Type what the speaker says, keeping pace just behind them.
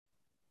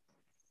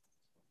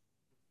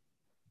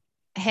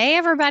Hey,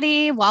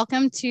 everybody.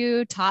 Welcome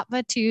to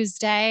Tattva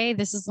Tuesday.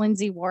 This is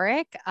Lindsay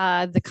Warwick,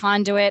 the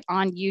conduit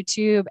on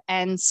YouTube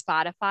and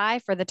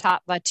Spotify for the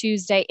Tattva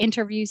Tuesday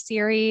interview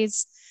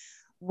series,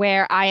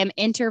 where I am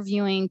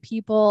interviewing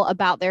people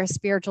about their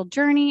spiritual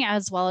journey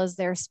as well as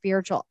their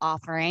spiritual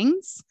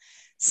offerings.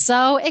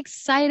 So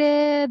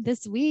excited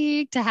this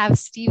week to have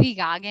Stevie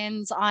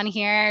Goggans on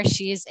here.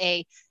 She's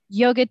a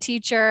yoga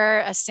teacher,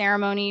 a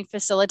ceremony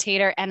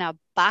facilitator, and a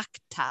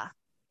Bhakta.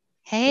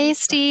 Hey,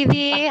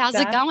 Stevie, how's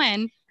it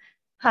going?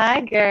 Hi,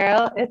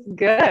 girl. It's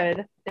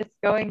good. It's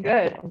going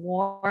good.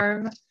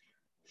 Warm,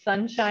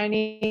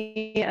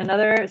 sunshiny,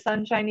 another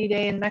sunshiny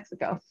day in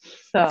Mexico.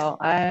 So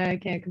I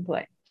can't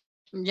complain.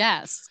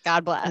 Yes,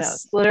 God No,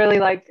 bless. it's literally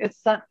like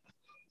it's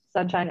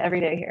sunshine every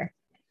day here.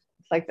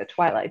 It's like the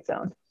Twilight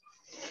Zone.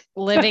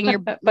 Living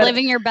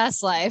your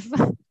best life.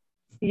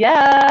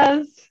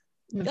 Yes,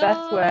 the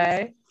best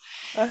way.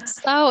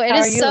 So it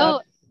is so.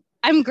 Love?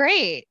 I'm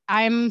great.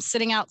 I'm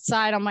sitting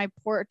outside on my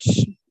porch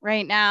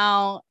right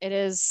now. It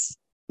is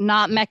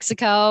not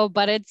Mexico,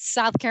 but it's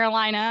South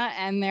Carolina,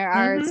 and there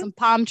are some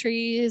palm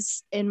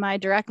trees in my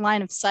direct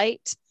line of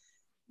sight.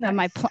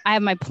 Nice. I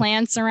have my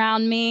plants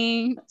around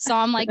me, so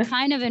I'm like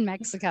kind of in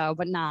Mexico,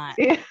 but not.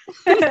 Oh,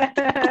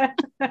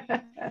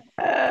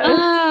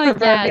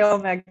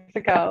 yes.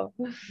 Mexico.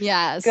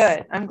 Yes.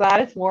 Good. I'm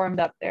glad it's warmed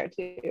up there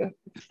too.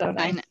 It's so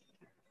nice.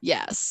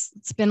 Yes,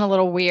 it's been a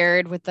little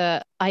weird with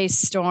the ice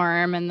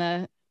storm and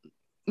the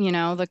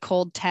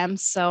cold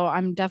temps. So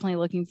I'm definitely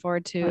looking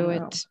forward to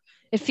it.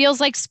 It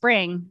feels like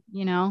spring,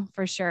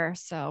 for sure.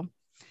 So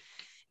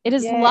it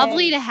is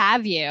lovely to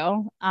have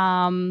you.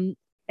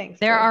 Thanks.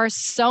 There are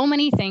so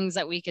many things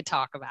that we could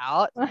talk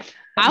about.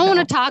 I want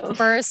to talk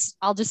first.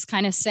 I'll just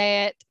kind of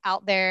say it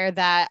out there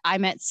that I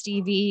met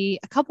Stevie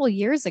a couple of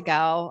years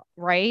ago,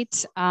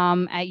 right?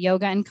 At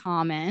Yoga in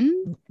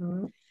Common.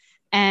 Mm-hmm.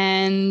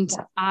 And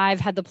I've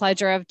had the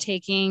pleasure of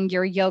taking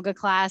your yoga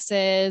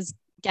classes,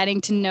 getting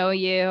to know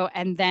you,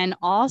 and then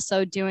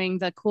also doing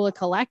the Kula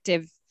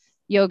Collective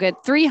yoga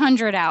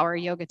 300-hour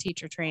yoga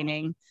teacher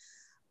training,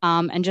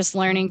 and just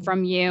learning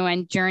from you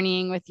and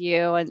journeying with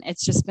you. And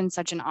it's just been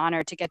such an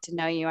honor to get to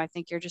know you. I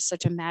think you're just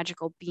such a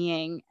magical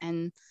being.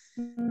 And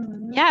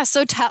yeah,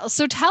 so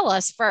tell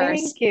us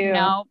first. Thank you.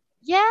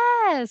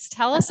 Yes,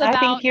 tell us about. I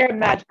think you're a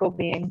magical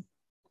being.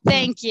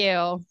 Thank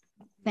you.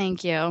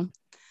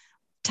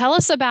 Tell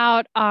us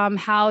about tell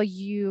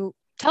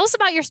us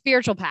about your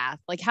spiritual path.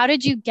 Like, how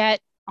did you get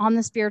on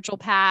the spiritual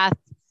path?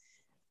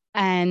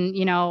 And,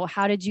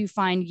 how did you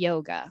find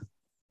yoga?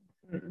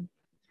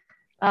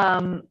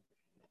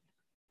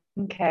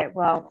 Okay,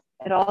 well,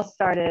 it all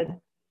started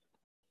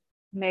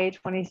May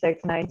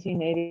 26,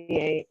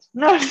 1988.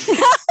 No,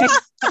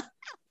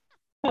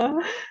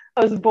 I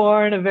was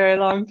born a very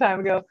long time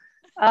ago.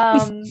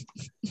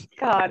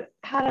 God,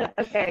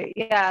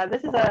 yeah,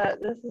 this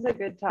is a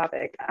good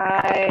topic.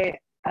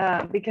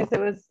 Because it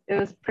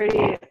was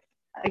pretty,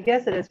 I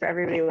guess it is for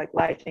everybody, like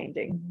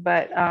life-changing,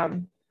 but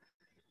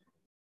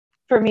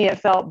for me it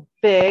felt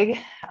big.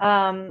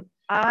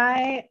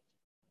 I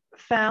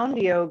found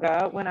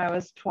yoga when I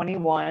was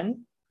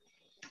 21,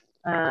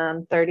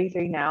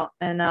 33 now,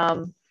 and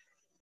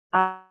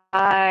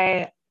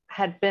I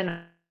had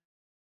been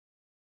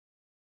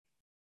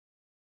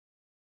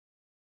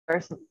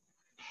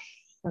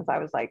since I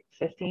was like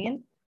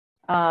 15,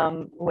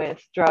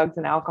 with drugs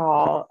and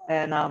alcohol,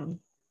 and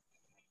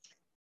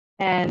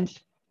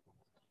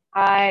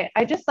I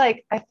just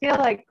like, I feel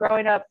like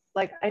growing up,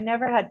 like I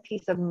never had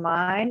peace of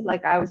mind.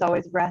 Like I was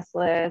always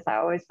restless. I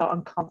always felt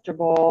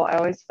uncomfortable. I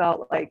always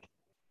felt like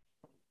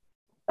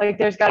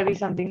there's got to be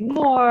something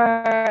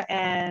more,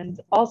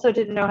 and also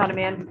didn't know how to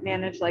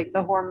manage like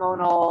the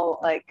hormonal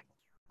like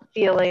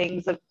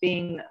feelings of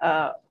being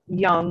a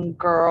young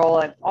girl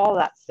and all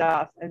that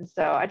stuff. And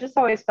so I just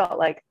always felt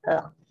like,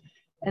 ugh.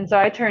 And so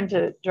I turned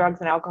to drugs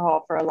and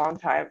alcohol for a long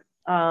time.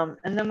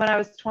 And then when I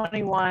was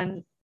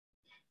 21,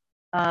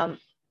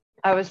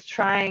 I was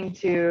trying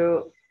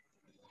to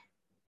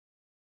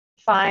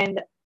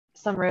find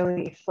some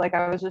relief. Like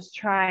I was just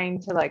trying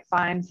to like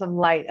find some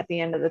light at the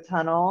end of the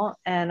tunnel.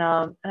 And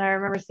I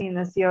remember seeing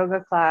this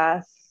yoga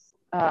class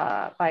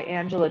by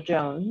Angela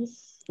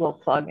Jones, little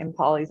plug in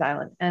Pawleys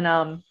Island. And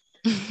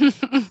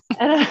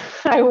and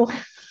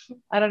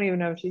I don't even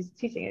know if she's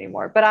teaching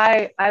anymore, but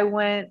I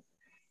went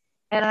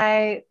and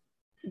I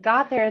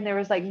got there, and there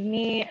was like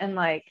me and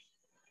like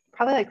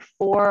probably like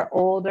 4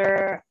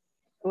 older,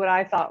 what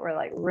I thought were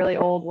like really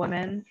old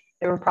women.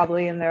 They were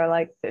probably in their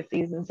like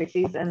 50s and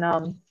 60s, and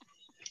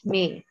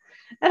me.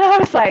 And I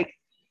was like,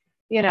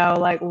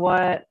 like,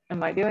 what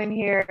am I doing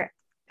here?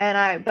 And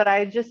I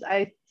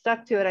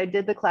stuck to it. I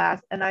did the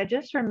class, and I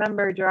just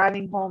remember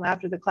driving home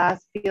after the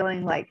class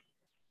feeling like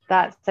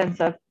that sense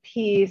of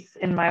peace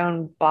in my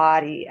own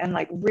body, and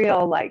like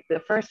real, like the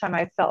first time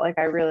I felt like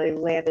I really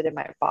landed in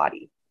my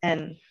body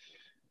and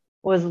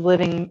was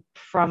living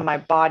from my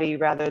body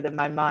rather than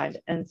my mind.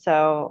 And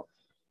so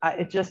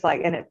I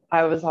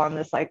was on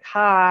this like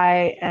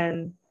high,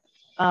 and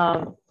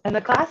And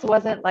the class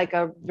wasn't like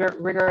a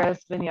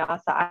rigorous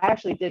vinyasa. I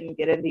actually didn't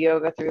get into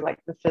yoga through like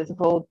the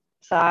physical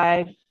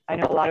side. I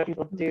know a lot of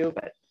people do,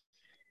 but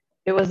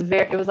it was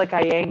like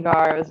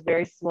Iyengar. It was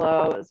very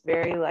slow. It was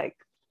very like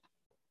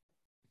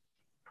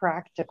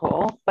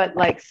practical, but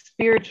like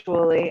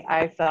spiritually,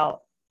 I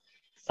felt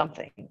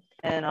something.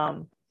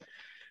 And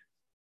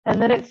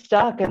then it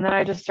stuck. And then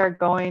I just started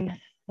going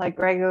like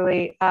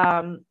regularly.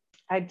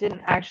 I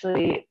didn't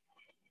actually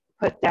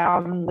put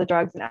down the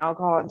drugs and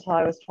alcohol until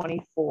I was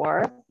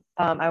 24.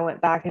 I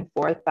went back and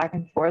forth.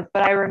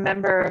 But I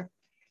remember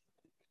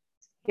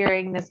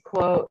hearing this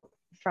quote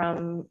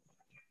from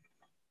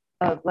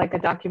like a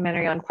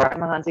documentary on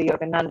Paramahansa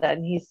Yogananda,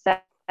 and he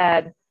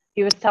said,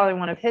 he was telling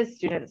one of his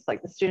students,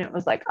 like the student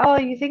was like, "Oh,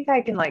 you think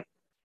I can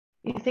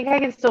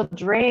still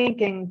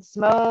drink and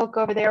smoke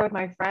over there with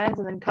my friends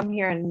and then come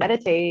here and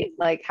meditate?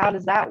 Like, how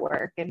does that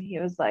work?" And he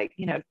was like,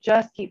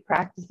 just keep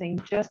practicing,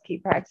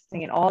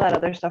 and all that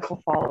other stuff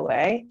will fall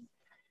away.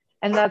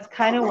 And that's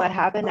kind of what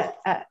happened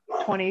at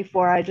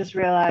 24. I just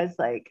realized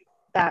like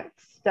that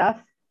stuff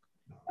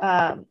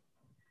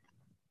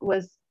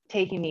was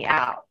taking me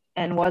out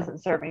and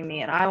wasn't serving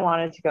me. And I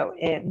wanted to go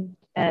in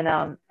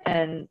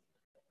and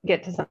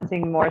get to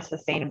something more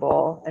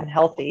sustainable and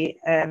healthy.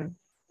 And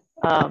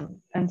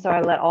so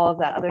I let all of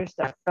that other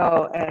stuff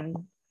go. And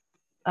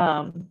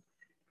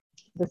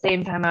the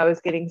same time I was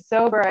getting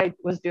sober, I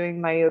was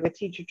doing my yoga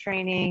teacher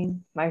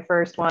training, my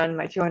first one,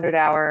 my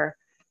 200-hour,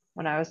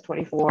 when I was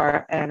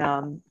 24,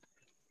 and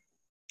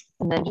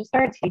then just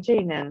started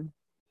teaching. And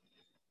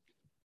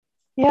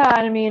yeah,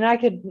 I mean, I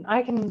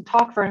can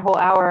talk for a whole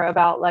hour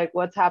about like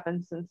what's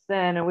happened since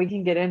then, and we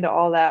can get into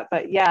all that.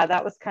 But yeah,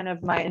 that was kind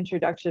of my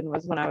introduction,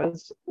 was when I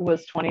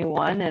was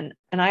 21. And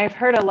I've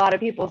heard a lot of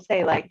people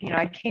say like,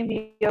 I came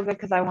to yoga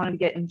because I wanted to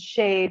get in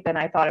shape and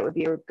I thought it would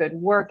be a good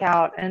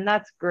workout. And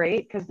that's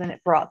great because then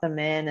it brought them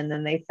in and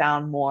then they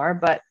found more.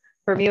 But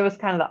for me, it was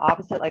kind of the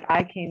opposite. Like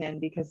I came in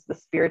because the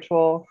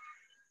spiritual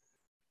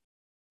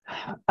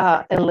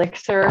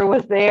elixir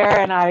was there,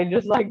 and I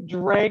just like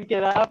drank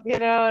it up,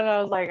 and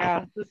I was like,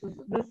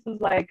 this is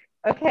like,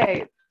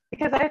 okay,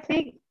 because I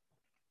think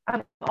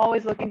I'm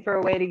always looking for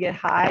a way to get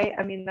high.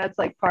 I mean, that's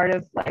like part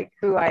of like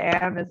who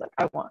I am, is like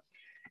I want.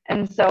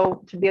 And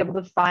so to be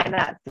able to find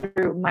that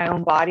through my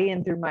own body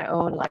and through my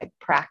own like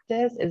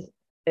practice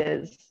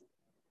is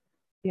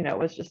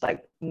was just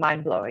like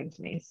mind-blowing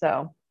to me.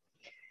 So,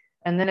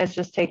 and then it's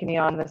just taken me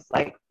on this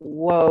like,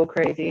 whoa,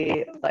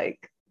 crazy,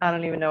 like I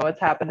don't even know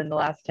what's happened in the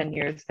last 10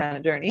 years kind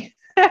of journey.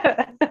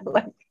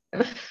 Like,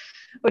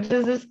 which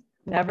is just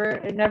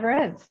it never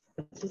ends.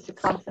 It's just a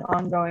constant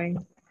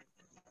ongoing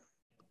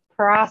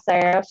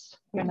process,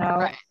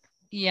 Right.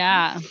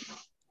 Yeah.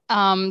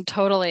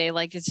 Totally.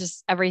 Like it's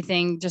just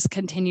everything just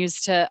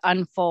continues to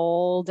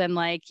unfold, and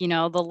like, the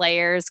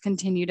layers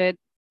continue to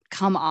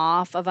come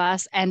off of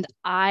us. And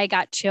I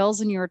got chills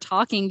when you were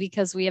talking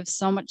because we have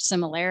so much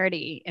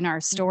similarity in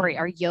our story,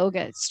 our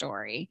yoga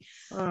story.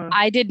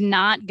 I did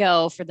not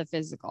go for the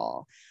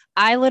physical.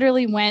 I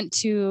literally went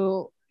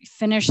to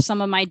finish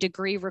some of my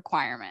degree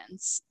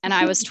requirements, and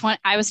I was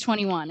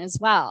 21 as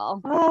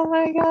well. Oh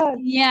my God.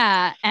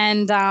 Yeah.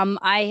 And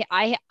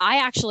I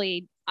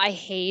actually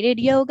hated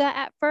yoga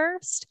at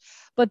first,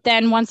 but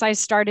then once I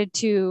started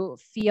to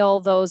feel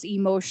those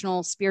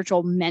emotional,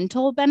 spiritual,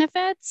 mental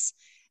benefits,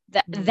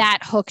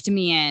 that hooked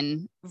me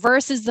in,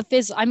 versus the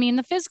physical. I mean,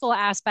 the physical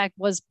aspect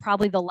was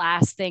probably the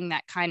last thing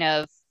that kind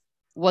of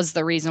was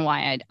the reason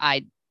why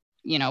I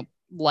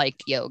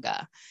liked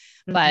yoga.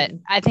 But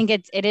I think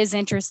it is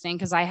interesting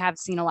because I have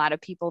seen a lot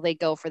of people, they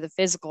go for the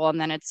physical and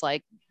then it's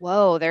like,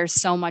 whoa, there's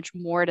so much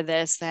more to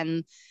this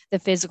than the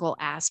physical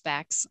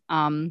aspects.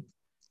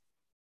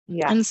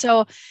 Yeah. And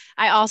so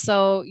I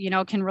also,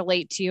 can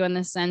relate to you in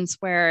the sense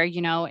where,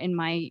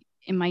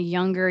 in my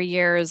younger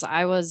years,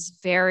 I was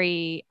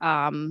very,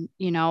 I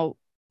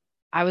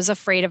was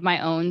afraid of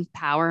my own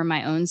power,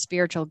 my own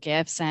spiritual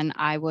gifts, and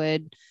I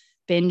would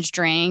binge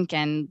drink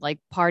and like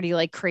party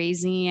like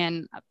crazy.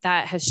 And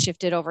that has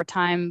shifted over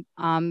time.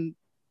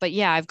 But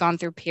yeah, I've gone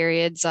through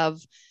periods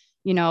of,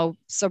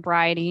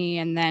 sobriety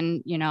and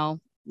then,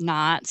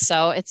 not.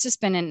 So it's just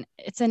been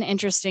it's an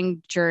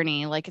interesting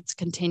journey. Like it's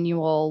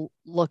continual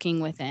looking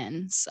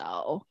within.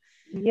 So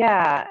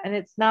yeah. And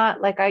it's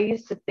not like, I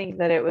used to think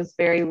that it was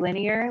very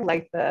linear,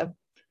 like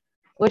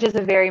which is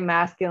a very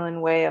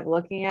masculine way of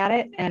looking at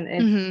it. And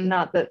it's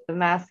not that the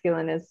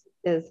masculine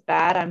is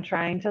bad. I'm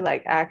trying to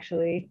like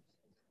actually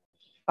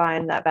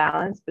find that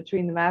balance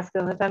between the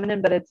masculine and the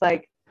feminine, but it's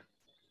like,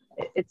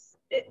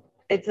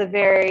 it's a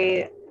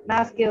very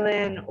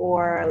masculine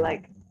or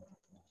like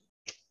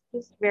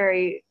just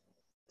very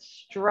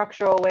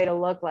structural way to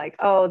look, like,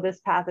 oh, this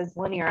path is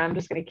linear. I'm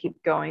just going to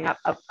keep going up,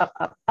 up, up,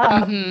 up,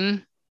 up.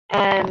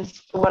 And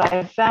what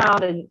I've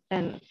found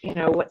and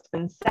what's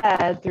been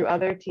said through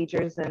other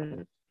teachers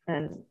and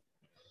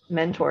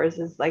mentors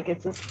is like,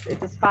 it's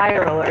a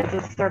spiral, or it's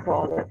a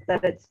circle,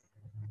 that it's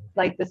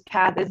like, this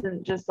path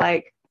isn't just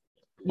like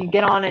you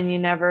get on and you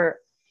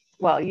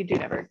do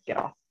never get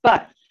off,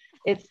 but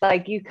it's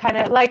like you kind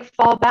of like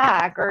fall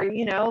back, or,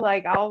 you know,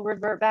 like I'll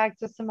revert back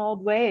to some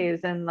old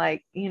ways. And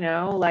like, you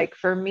know, like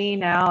for me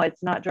now,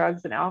 it's not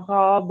drugs and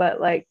alcohol, but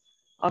like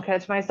I'll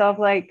catch myself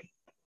like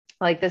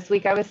this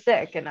week I was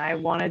sick and I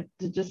wanted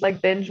to just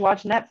like binge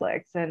watch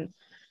Netflix, and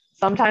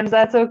sometimes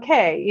that's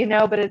okay, you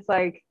know, but it's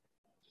like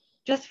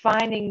just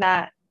finding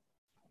that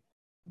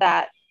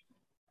that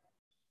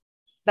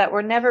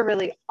we're never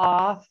really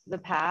off the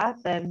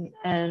path,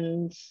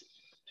 and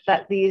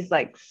that these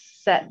like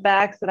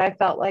setbacks that I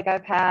felt like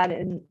I've had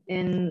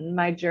in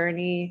my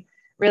journey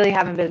really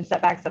haven't been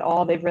setbacks at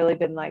all. They've really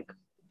been like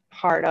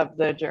part of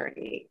the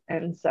journey.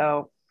 And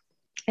so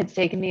it's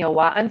taken me a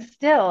while, and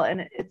still,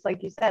 and it's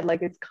like you said,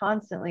 like it's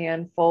constantly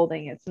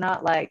unfolding. It's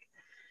not like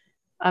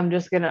I'm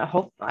just gonna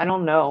hope, I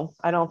don't know,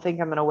 I don't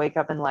think I'm gonna wake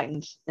up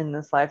enlightened in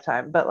this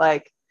lifetime, but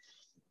like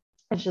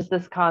it's just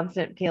this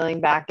constant peeling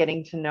back,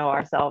 getting to know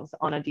ourselves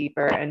on a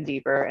deeper and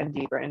deeper and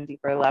deeper and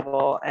deeper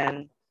level.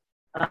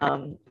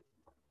 Um,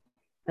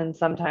 and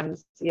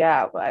sometimes,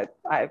 yeah,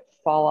 I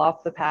fall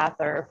off the path,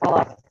 or fall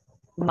off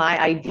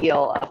my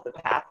ideal of the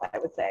path, I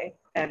would say.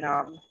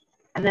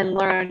 And then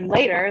learn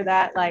later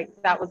that like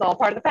that was all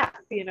part of the path,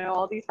 you know,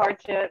 all these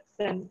hardships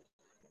and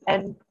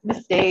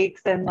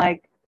mistakes and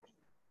like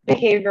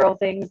behavioral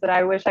things that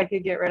I wish I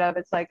could get rid of.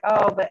 It's like,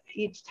 oh, but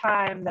each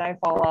time that I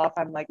fall off,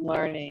 I'm like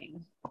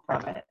learning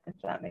from it, if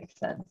that makes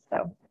sense.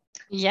 So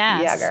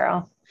yeah, Yes,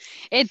 girl.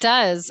 it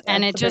does.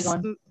 And That's it a big just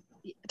one.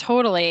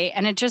 totally.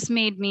 And it just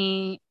made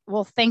me,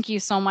 well, thank you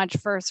so much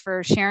first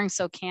for sharing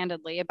so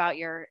candidly about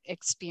your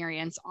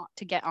experience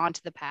to get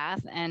onto the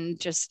path. And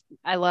just,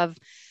 I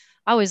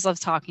always love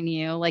talking to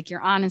you, like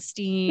your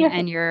honesty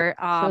and your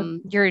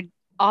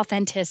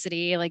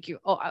authenticity. Like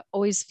I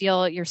always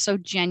feel you're so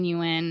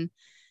genuine,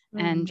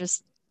 and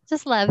just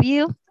love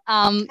you.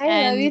 I love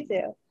And you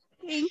too.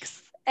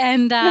 thanks.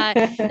 And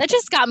that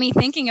just got me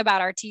thinking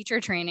about our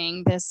teacher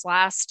training this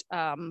last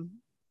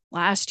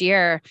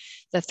year,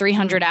 the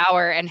 300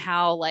 hour, and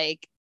how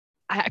like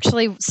I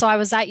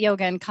was at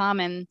Yoga in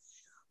Common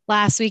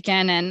last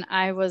weekend, and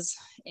I was,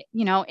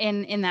 you know,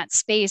 in that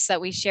space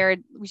that we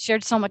shared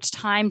so much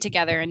time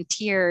together, and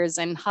tears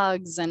and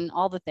hugs and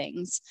all the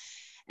things.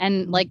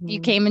 And like you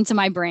came into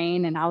my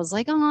brain, and I was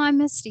like, oh, I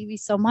miss Stevie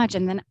so much.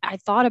 And then I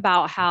thought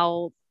about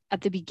how at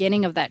the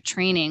beginning of that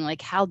training,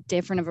 like how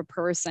different of a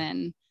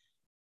person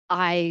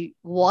I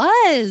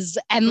was,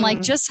 and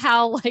like just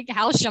how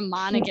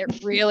shamanic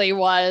it really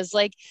was.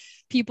 Like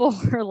people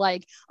were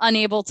like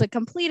unable to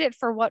complete it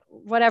for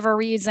whatever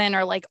reason,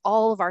 or like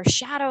all of our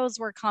shadows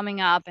were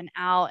coming up and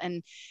out.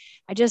 And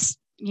I just,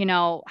 you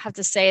know, have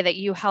to say that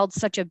you held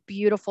such a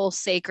beautiful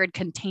sacred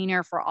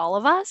container for all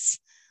of us.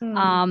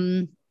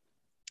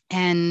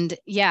 And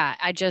yeah,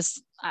 I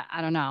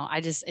don't know.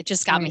 It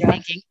just got me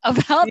thinking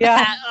about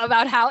that,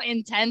 about how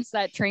intense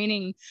that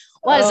training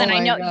was. And I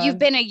know you've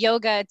been a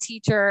yoga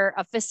teacher,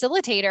 a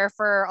facilitator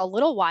for a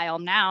little while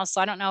now. So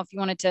I don't know if you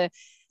wanted to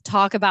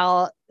talk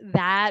about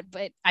that,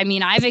 but I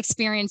mean, I've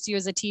experienced you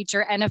as a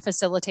teacher and a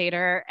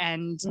facilitator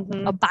and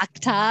a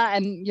Bhakta,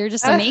 and you're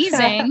just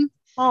amazing.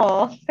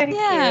 Oh, thank you.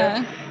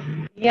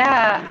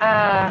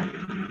 Yeah.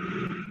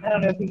 I don't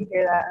know if you can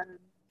hear that.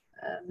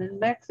 I'm in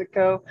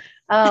Mexico.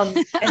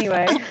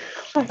 Anyway.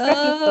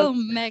 Oh,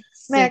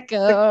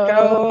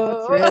 Mexico.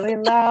 It's really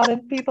loud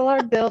and people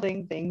are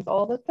building things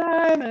all the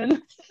time.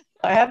 And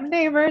I have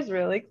neighbors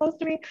really close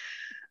to me.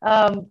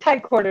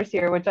 Tight quarters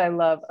here, which I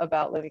love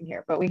about living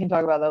here, but we can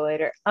talk about that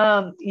later.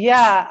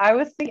 Yeah, I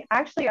was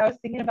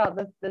thinking about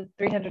the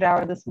 300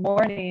 hour this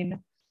morning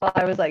while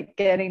I was like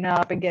getting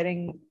up and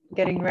getting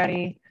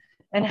ready,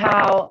 and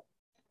how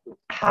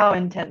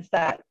intense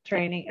that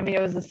training. I mean,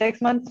 it was a 6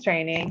 months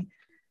training.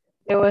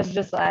 It was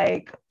just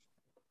like,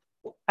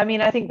 I mean,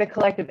 I think the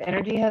collective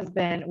energy has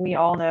been, we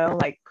all know,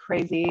 like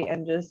crazy,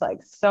 and just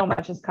like so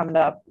much has come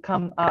up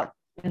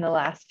in the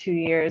last 2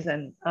 years.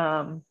 And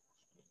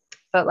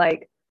but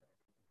like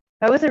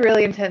that was a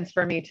really intense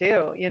for me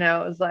too. You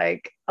know, it was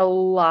like a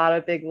lot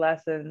of big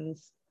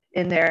lessons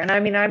in there. And I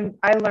mean,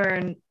 I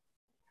learn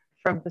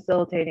from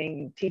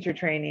facilitating teacher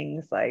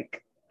trainings,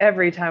 like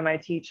every time I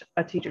teach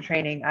a teacher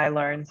training, I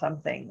learn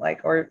something,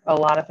 like, or a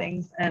lot of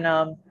things.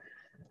 And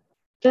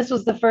this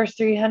was the first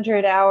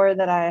 300 hour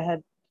that I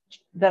had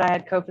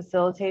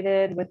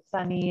co-facilitated with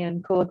Sunny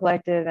and Kula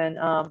Collective, and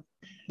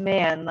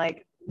man,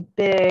 like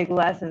big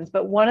lessons.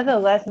 But one of the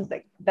lessons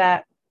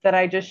that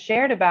I just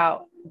shared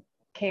about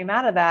came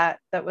out of that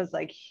was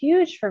like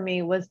huge for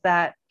me, was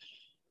that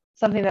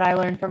something that I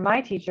learned from my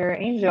teacher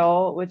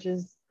Angel, which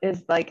is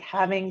like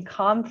having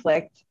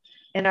conflict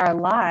in our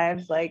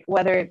lives, like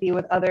whether it be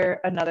with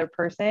another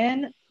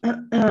person,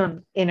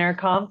 inner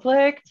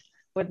conflict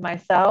with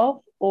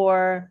myself,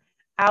 or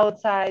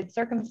outside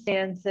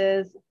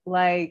circumstances,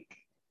 like,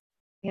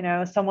 you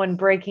know, someone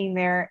breaking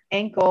their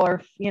ankle,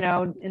 or, you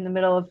know, in the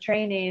middle of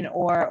training,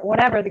 or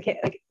whatever the case.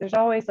 Like there's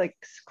always like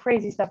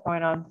crazy stuff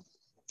going on,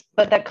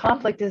 but that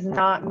conflict is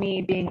not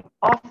me being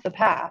off the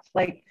path.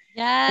 Like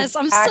Yes, It's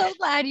I'm so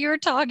glad you're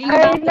talking I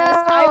about this.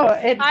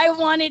 know. I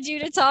wanted you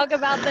to talk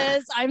about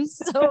this. I'm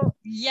so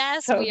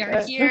yes, So we are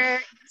good. here.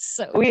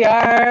 So We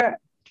are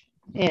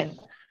in.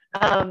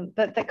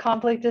 But that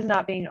conflict is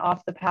not being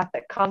off the path,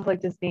 that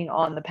conflict is being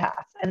on the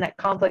path, and that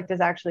conflict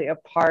is actually a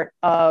part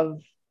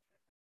of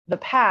the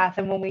path.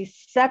 And when we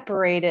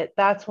separate it,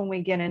 that's when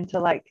we get into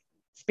like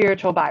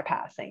spiritual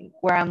bypassing,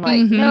 where I'm like,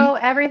 mm-hmm. no,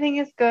 everything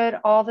is good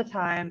all the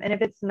time. And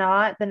if it's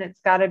not, then it's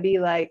got to be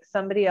like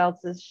somebody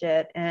else's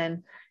shit.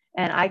 And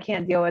I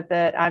can't deal with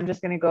it. I'm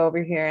just going to go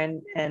over here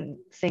and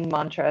sing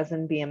mantras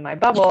and be in my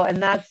bubble.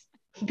 And that's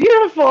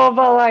beautiful,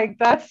 but like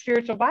that's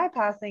spiritual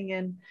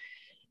bypassing.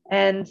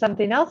 And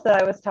something else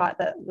that I was taught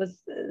that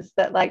was is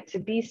that like to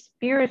be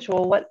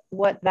spiritual,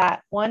 what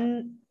that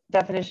one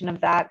definition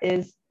of that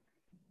is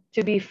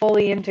to be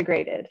fully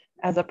integrated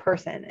as a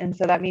person. And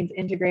so that means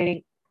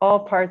integrating all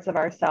parts of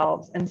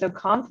ourselves. And so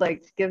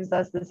conflict gives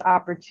us this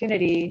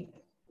opportunity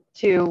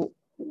to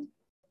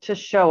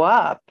show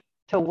up,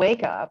 to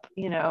wake up,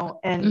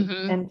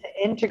 Mm-hmm. and to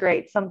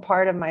integrate some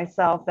part of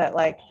myself that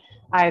like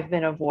I've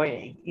been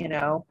avoiding,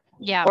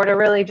 Yeah. or to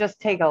really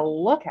just take a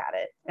look at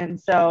it. And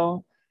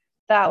so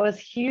that was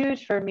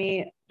huge for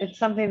me. It's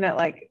something that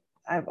like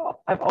I've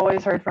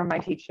always heard from my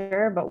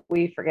teacher, but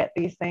we forget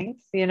these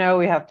things. We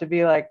have to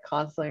be like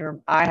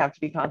I have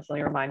to be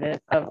constantly reminded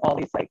of all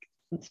these like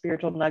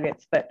spiritual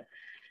nuggets. But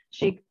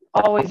she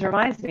always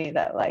reminds me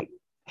that like,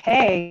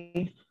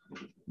 hey,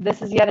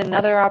 this is yet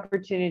another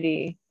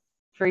opportunity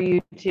for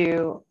you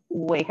to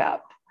wake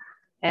up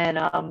and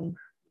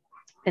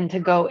to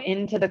go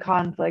into the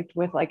conflict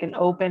with like an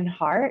open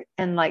heart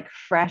and like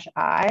fresh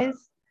eyes.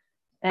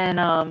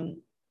 And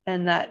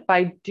that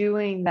by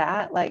doing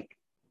that, like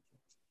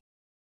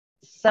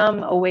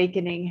some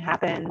awakening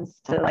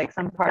happens to like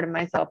some part of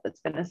myself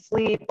that's been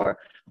asleep, or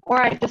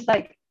I just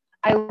like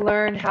I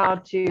learned how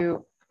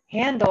to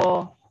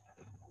handle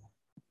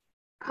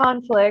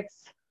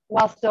conflicts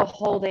while still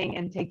holding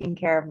and taking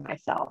care of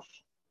myself.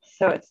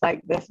 So it's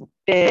like this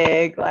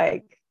big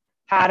like,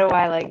 how do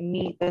I like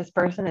meet this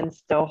person and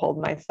still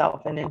hold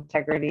myself in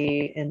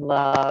integrity, in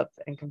love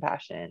and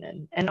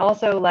compassion, and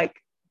also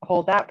like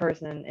hold that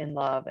person in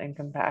love and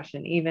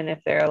compassion, even if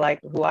they're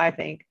like who I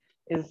think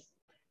is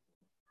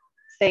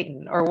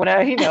Satan or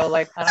whatever,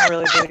 like I don't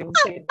really believe in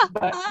Satan,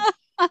 but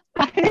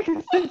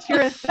since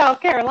you're in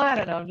South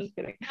Carolina, no, I'm just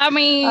kidding. I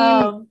mean,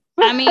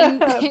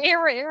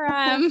 here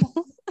I am.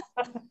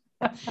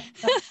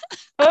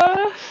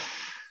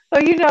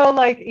 So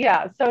like,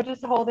 yeah, so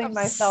just holding I'm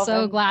myself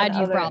so and glad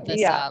you other, brought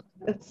this yeah, up.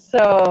 it's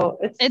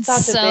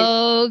such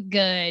so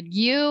good.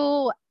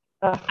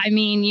 I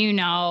mean,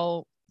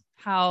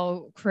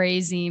 how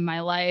crazy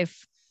my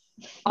life,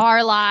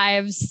 our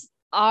lives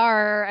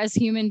are as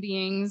human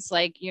beings.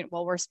 Like,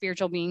 we're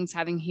spiritual beings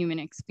having human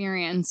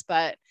experience,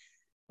 but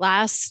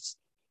last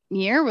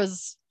year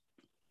was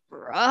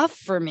rough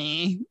for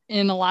me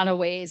in a lot of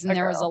ways. And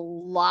there was a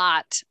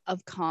lot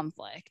of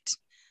conflict,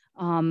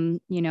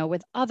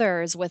 with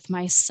others, with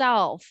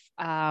myself.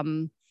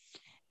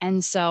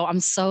 And so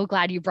I'm so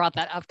glad you brought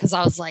that up, because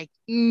I was like,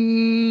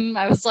 Jedi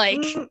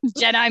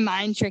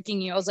mind tricking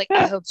you. I was like,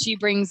 I hope she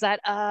brings that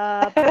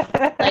up.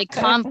 Like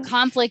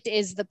conflict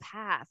is the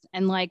path.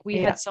 And like,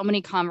 we've had so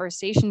many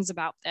conversations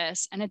about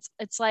this, and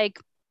it's like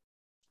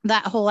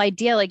that whole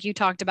idea, like you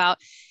talked about,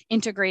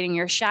 integrating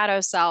your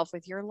shadow self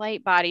with your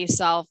light body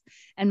self.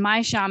 And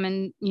my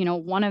shaman,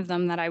 one of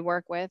them that I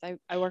work with,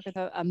 I work with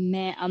a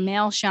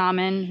male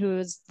shaman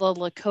who's the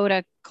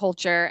Lakota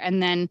culture,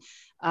 and then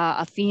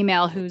a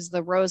female who's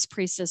the Rose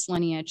Priestess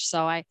lineage.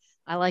 So I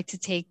like to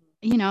take,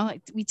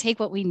 we take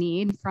what we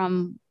need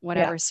from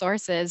whatever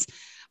sources.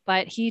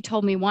 But he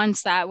told me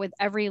once that with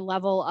every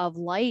level of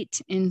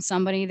light in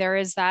somebody, there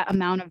is that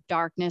amount of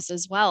darkness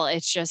as well.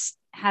 It's just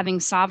having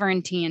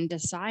sovereignty and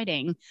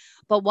deciding.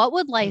 But what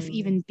would life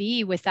even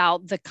be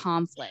without the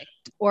conflict,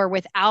 or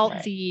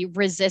without the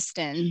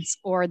resistance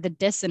or the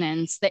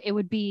dissonance? That it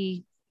would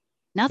be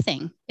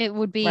nothing. It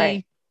would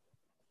be,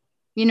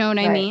 you know what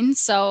I mean?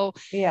 So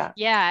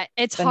yeah,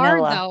 it's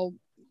hard though.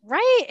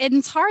 Right. And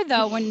it's hard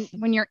though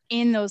when you're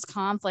in those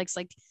conflicts,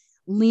 like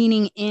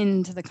leaning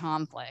into the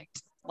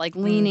conflict, like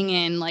leaning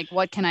in, like,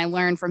 what can I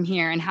learn from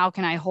here, and how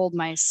can I hold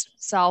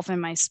myself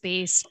and my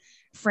space,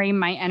 frame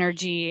my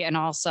energy, and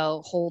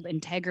also hold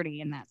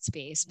integrity in that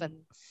space. But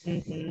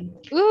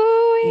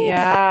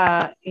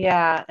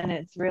yeah, and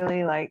it's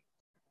really like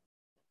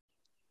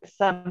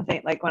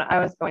something like when I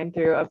was going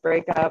through a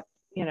breakup,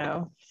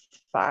 5-6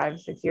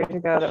 years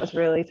ago, that was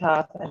really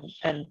tough,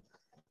 and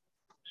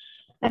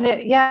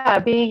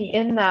it, being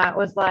in that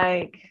was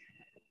like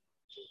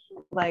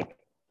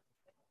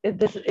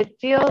it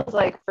feels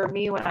like for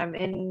me when I'm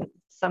in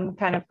some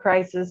kind of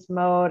crisis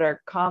mode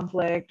or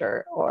conflict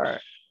or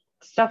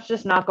stuff's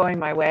just not going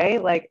my way,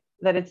 like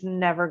that it's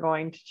never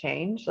going to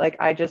change. Like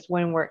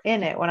when we're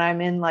in it, when I'm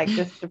in like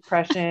just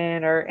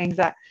depression or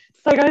anxiety,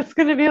 it's like, it's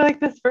going to be like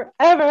this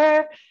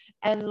forever.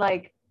 And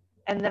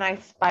then I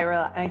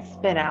spiral, I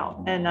spin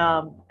out.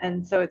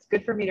 And so it's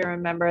good for me to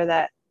remember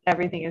that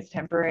everything is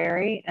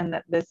temporary and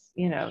that this,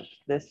 you know,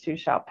 this too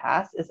shall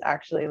pass is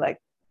actually like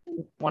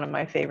one of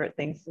my favorite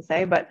things to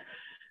say. But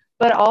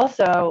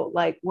also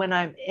like when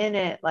I'm in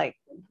it, like,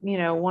 you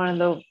know, one of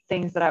the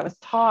things that I was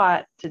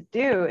taught to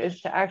do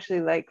is to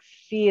actually like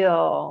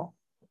feel,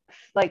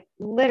 like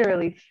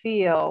literally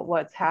feel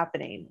what's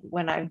happening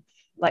when I'm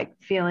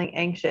like feeling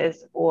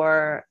anxious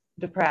or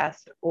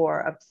depressed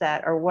or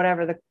upset or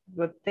whatever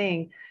the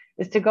thing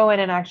is, to go in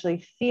and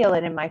actually feel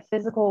it in my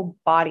physical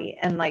body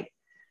and like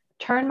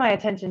turn my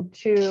attention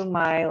to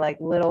my like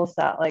little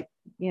self, like,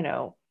 you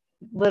know,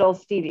 little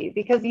Stevie.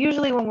 Because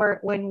usually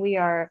when we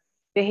are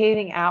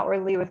behaving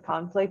outwardly with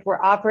conflict,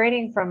 we're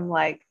operating from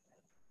like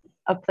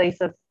a place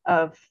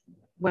of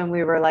when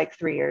we were like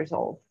 3 years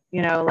old,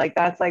 you know, like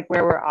that's like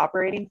where we're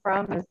operating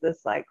from, is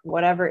this like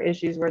whatever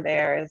issues were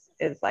there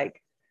is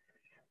like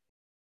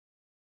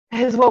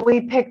is what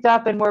we picked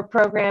up and we're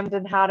programmed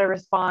in how to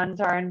respond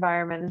to our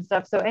environment and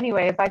stuff. So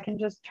anyway, if I can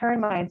just turn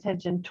my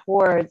attention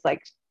towards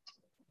like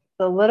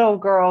the little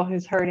girl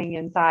who's hurting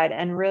inside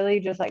and really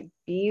just like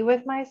be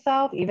with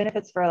myself, even if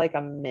it's for like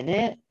a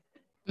minute,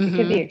 it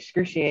could be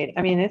excruciating.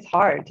 I mean, it's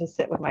hard to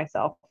sit with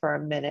myself for a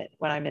minute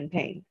when I'm in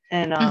pain,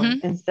 and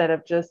instead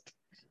of just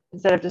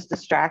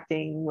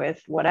distracting with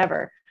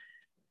whatever.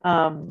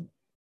 So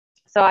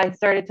I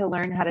started to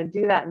learn how to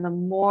do that, and the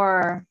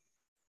more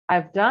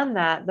I've done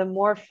that, the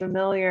more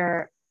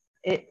familiar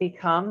it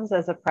becomes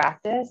as a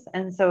practice.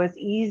 And so it's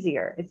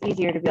easier to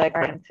be like,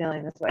 all right, I'm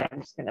feeling this way, I'm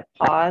just going to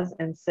pause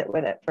and sit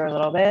with it for a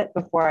little bit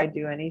before I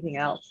do anything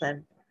else.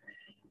 And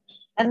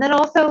then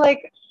also,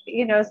 like,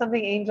 you know,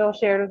 something Angel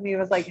shared with me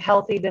was like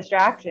healthy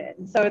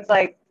distraction. So it's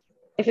like,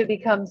 if it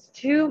becomes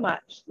too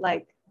much,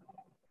 like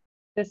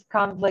this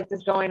conflict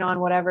is going on,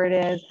 whatever it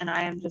is, and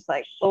I am just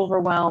like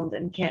overwhelmed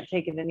and can't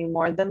take it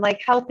anymore, then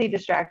like healthy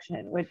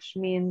distraction, which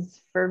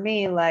means for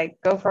me, like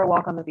go for a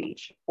walk on the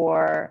beach,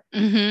 or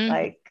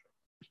like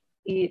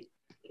eat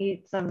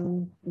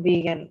some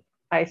vegan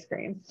ice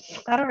cream.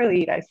 I don't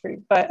really eat ice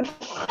cream, but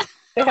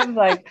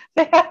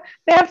they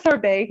have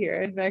sorbet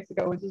here in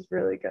Mexico, which is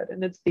really good,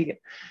 and it's vegan.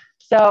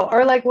 So,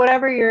 or like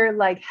whatever your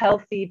like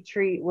healthy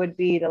treat would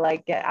be to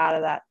like get out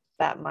of that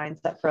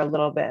mindset for a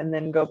little bit and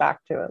then go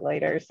back to it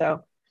later.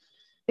 So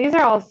these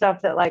are all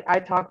stuff that like I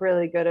talk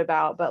really good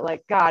about, but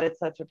like, God, it's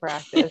such a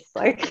practice.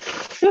 Like,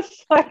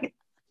 just like,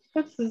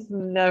 this is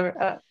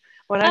never,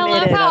 when I'm I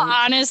love in it, how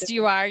honest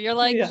you are. You're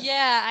like,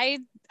 yeah,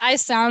 I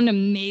sound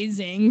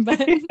amazing, but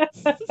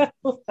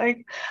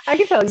like I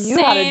can tell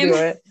you how to do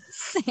it.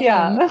 Same.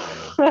 Yeah.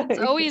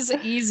 It's always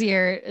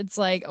easier. It's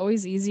like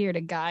always easier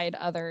to guide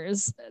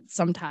others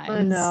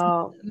sometimes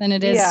than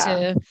it is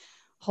to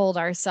hold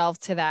ourselves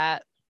to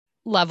that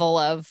level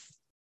of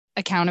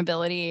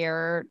accountability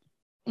or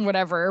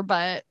whatever.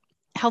 But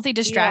healthy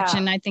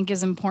distraction, I think,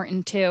 is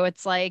important too.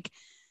 It's like,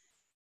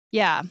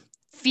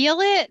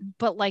 feel it,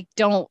 but like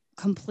don't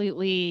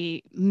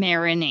completely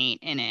marinate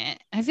in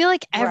it. I feel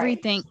like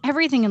everything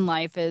in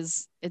life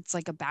it's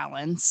like a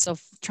balance. So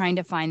trying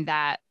to find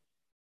that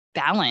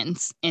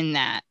balance in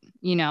that,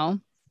 you know?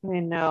 I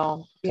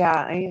know. Yeah,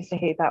 I used to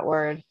hate that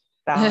word,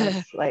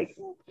 balance. Like,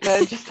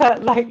 just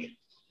that, like,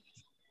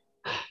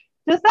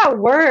 just that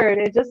word,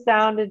 it just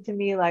sounded to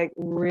me like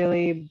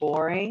really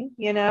boring,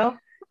 you know?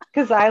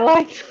 Because I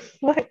liked,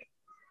 like,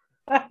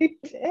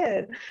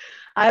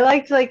 I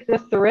liked like the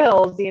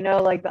thrills, you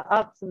know, like the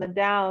ups and the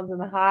downs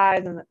and the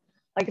highs, and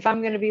like if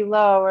I'm gonna be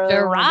low or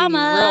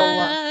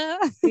drama,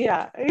 be real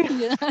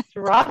low.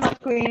 Drama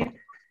queen.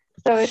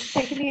 So it's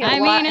taken me a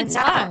while. It's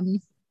fun.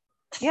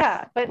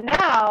 Yeah, but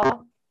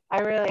now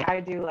I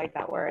do like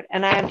that word,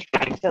 and I am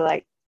trying to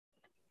like.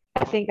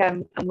 I think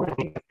I'm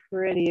living a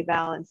pretty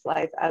balanced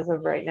life as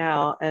of right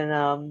now,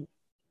 and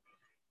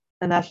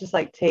that's just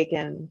like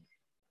taken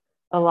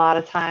a lot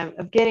of time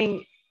of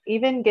getting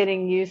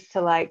used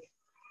to like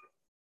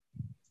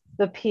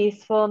the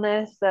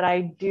peacefulness that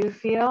I do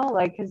feel,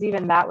 like, because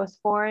even that was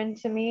foreign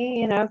to me,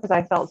 you know, because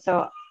I felt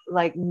so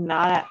like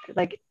not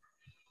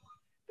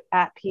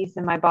at peace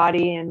in my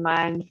body and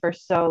mind for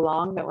so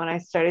long, that when I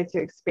started to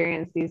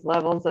experience these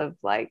levels of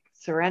like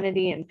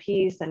serenity and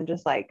peace and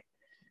just like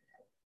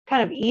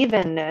kind of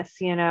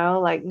evenness, you know,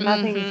 like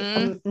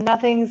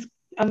nothing's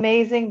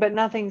amazing, but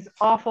nothing's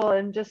awful,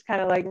 and just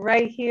kind of like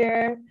right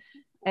here.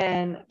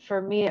 And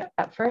for me,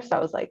 at first I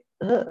was like,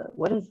 ugh,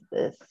 what is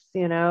this?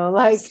 You know,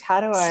 like,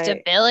 how do I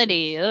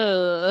stability?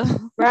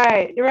 Ugh.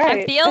 Right.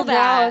 I feel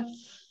that.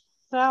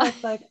 Now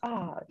it's like,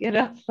 you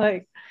know,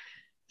 like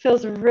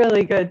feels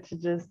really good to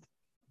just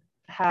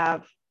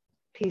have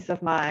peace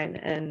of mind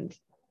and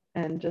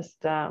just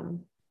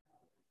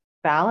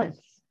balance.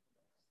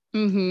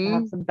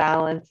 Have some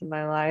balance in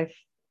my life.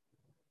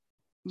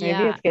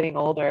 Maybe it's getting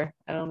older.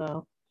 I don't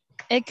know.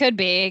 It could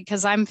be,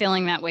 because I'm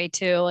feeling that way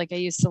too. Like I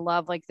used to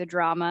love like the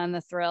drama and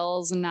the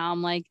thrills, and now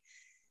I'm like,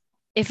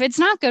 if it's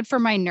not good for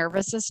my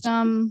nervous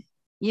system,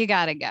 you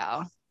gotta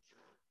go.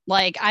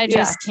 Like I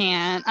just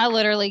can't. I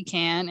literally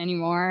can't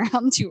anymore.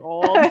 I'm too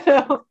old. I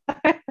know.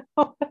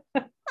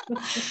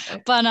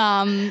 But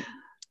I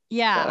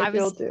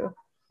was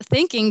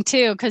thinking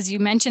too, because you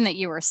mentioned that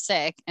you were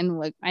sick, and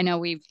like I know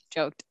we've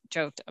joked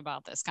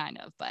about this kind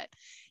of, but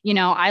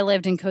I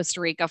lived in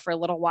Costa Rica for a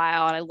little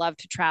while and I love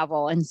to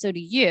travel, and so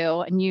do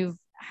you, and you've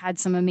had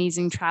some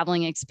amazing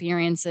traveling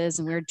experiences,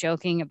 and we were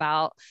joking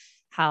about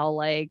how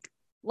like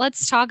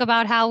let's talk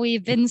about how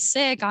we've been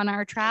sick on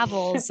our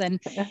travels. And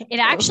it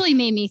actually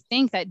made me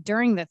think that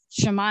during the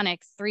shamanic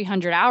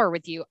 300 hour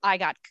with you, I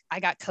got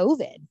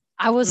COVID.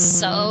 I was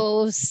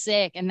so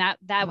sick, and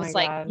that was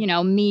like,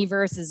 God. me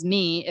versus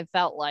me. It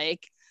felt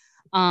like,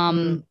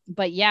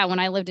 but yeah, when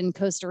I lived in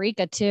Costa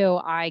Rica too,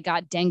 I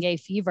got dengue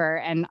fever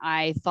and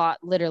I thought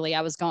literally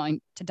I was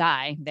going to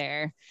die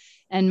there.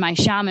 And my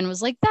shaman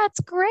was like, that's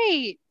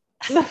great.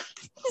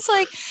 It's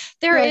like,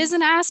 there is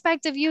an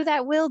aspect of you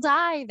that will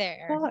die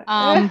there.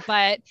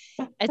 But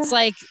it's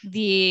like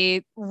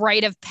the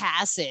rite of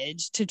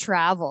passage to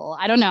travel.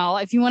 I don't know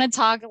if you want to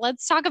talk,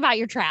 let's talk about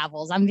your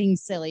travels. I'm being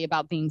silly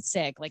about being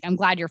sick. Like, I'm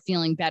glad you're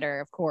feeling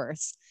better, of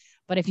course.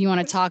 But if you want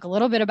to talk a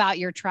little bit about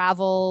your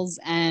travels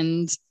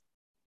and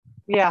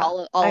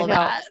all of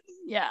that.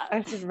 Yeah.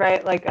 I should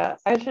write like a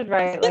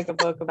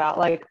book about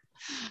like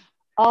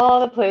all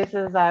the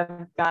places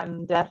I've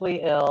gotten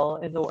deathly ill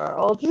in the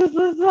world. Just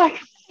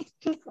like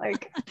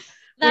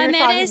the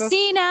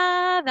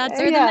medicina. That's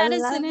where the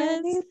medicine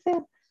is.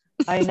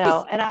 I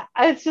know. And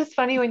it's just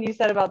funny when you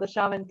said about the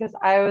shaman, because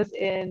I was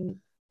in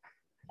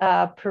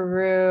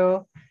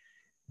Peru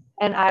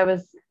and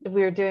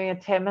we were doing a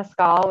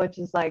temazcal, which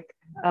is like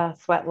a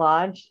sweat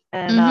lodge.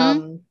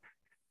 And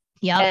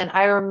and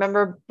I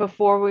remember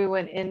before we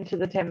went into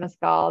the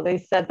temazcal, they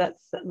said that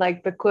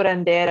like the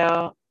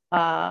curandero,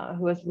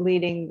 who was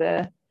leading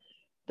the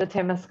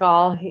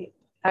temazcal,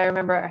 I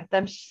remember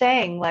them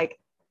saying like,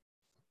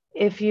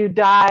 if you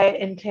die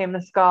in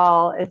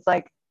temazcal, it's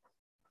like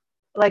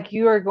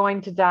you are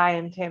going to die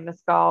in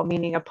temazcal,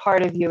 meaning a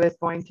part of you is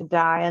going to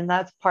die. And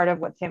that's part of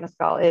what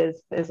temazcal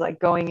is like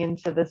going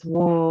into this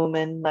womb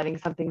and letting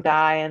something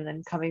die and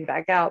then coming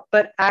back out.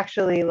 But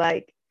actually,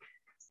 like,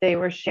 they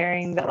were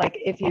sharing that like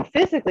if you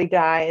physically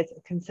die, it's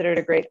considered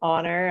a great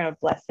honor and a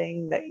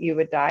blessing that you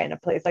would die in a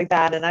place like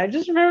that. And I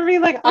just remember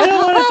being like, I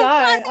don't want to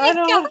die. I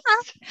don't want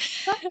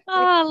to.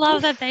 I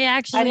love that they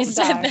actually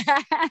said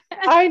that.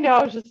 I know.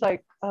 I was just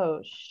like,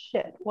 oh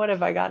shit, what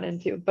have I gotten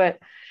into? But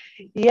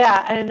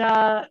yeah,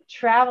 and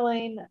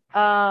traveling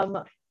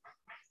has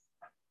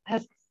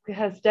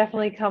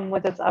definitely come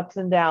with its ups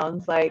and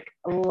downs, like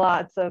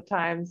lots of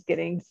times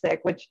getting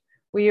sick, which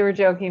we were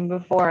joking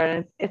before,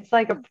 and it's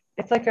like a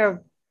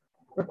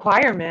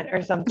requirement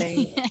or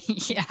something.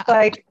 Yeah.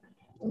 Like,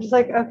 I'm just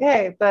like,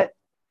 okay. But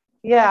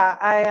yeah,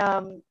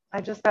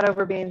 I just got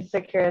over being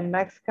sick here in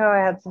Mexico. I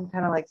had some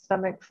kind of like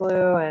stomach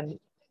flu, and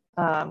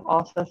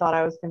also thought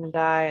I was going to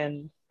die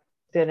and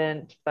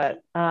didn't,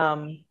 but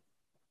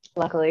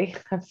luckily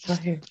I'm still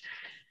here.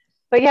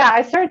 But yeah,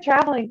 I started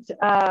traveling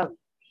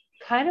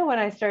kind of when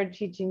I started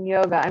teaching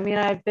yoga. I mean,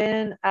 I've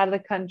been out of the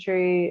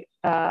country.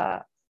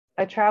 I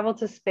traveled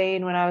to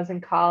Spain when I was in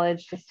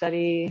college to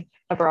study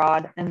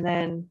abroad,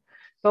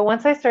 but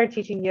once I started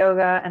teaching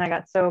yoga and I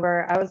got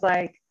sober, I was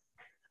like,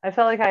 I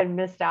felt like I had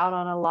missed out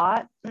on a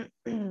lot.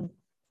 And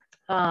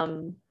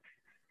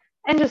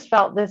just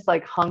felt this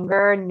like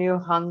new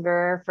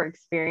hunger for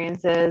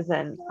experiences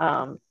and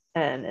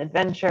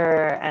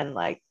adventure, and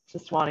like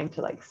just wanting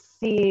to like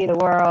see the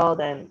world.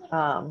 And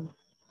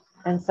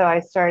so I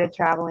started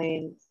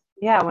traveling.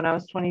 Yeah, when I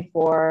was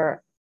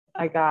 24,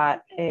 I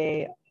got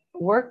a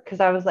work, because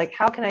I was like,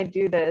 how can I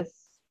do this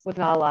with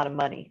not a lot of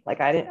money?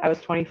 Like I was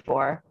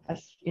 24. I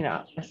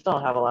still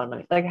don't have a lot of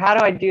money. Like, how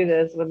do I do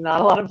this with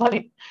not a lot of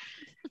money?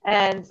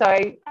 And so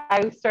I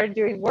started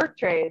doing work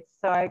trades.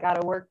 So I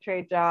got a work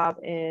trade job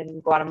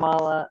in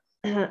Guatemala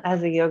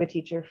as a yoga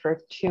teacher for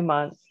 2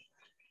 months.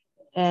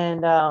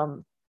 And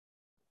on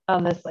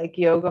this like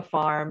yoga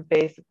farm,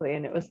 basically.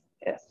 And it was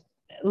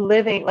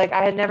living, like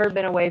I had never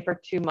been away for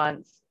 2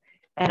 months.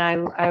 And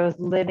I was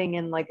living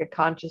in like a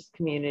conscious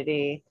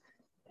community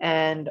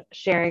and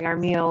sharing our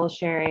meals,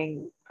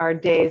 sharing our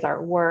days,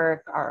 our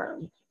work, our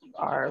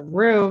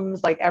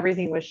rooms, like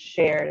everything was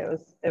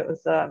shared. It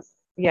was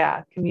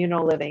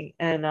communal living.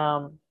 And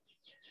I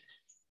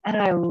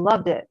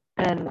loved it.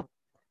 And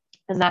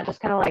that just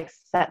kind of like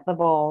set the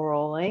ball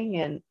rolling.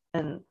 And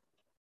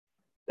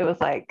it was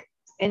like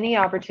any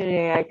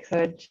opportunity I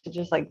could to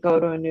just like go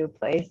to a new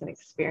place and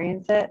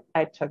experience it,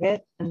 I took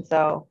it. And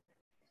so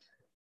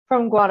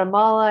from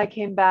Guatemala, I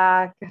came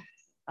back.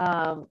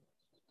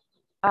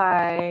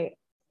 I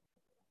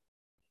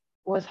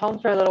was home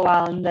for a little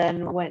while and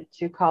then went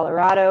to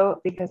Colorado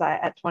because I,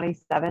 at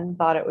 27,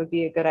 thought it would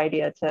be a good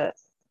idea to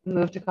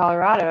move to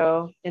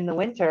Colorado in the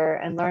winter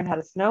and learn how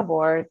to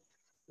snowboard,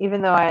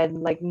 even though I had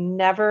like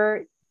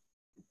never,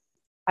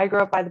 I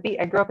grew up by the beach.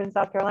 I grew up in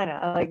South Carolina.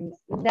 I like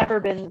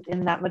never been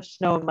in that much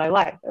snow in my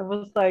life. It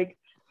was like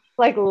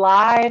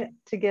lied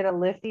to get a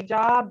lifty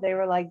job. They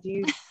were like, do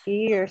you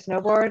ski or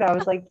snowboard? I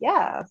was like,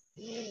 yeah,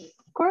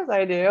 of course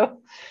I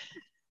do.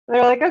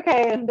 They're like,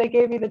 okay. And they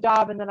gave me the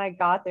job. And then I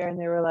got there and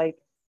they were like,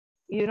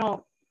 you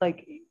don't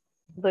like,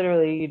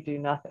 literally you do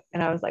nothing.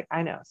 And I was like,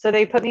 I know. So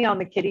they put me on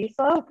the kiddie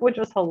slope, which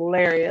was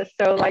hilarious.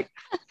 So like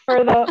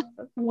for the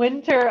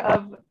winter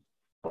of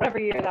whatever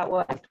year that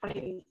was,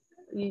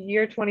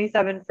 year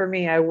 27 for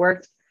me, I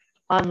worked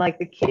on like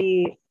the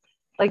kiddie,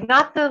 like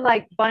not the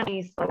like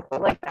bunny slope,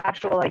 but like the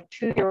actual like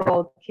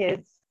 2-year-old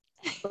kids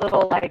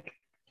little like,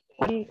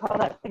 what do you call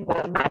that thing?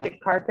 The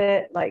magic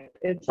carpet. Like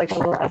it's like a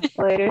little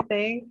escalator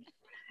thing.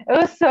 It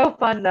was so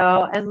fun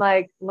though, and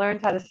like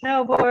learned how to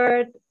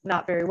snowboard,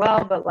 not very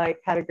well, but like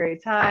had a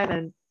great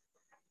time.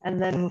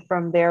 And then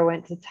from there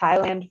went to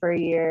Thailand for a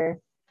year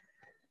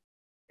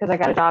because I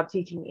got a job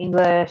teaching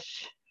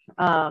English.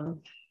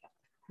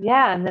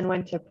 Yeah, and then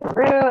went to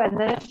Peru, and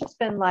then it's just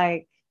been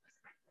like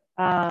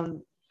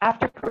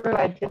after Peru,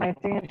 I did my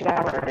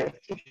 300-hour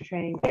teacher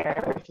training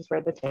there, which is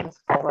where the tennis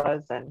school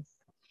was, and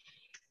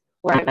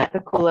where I met the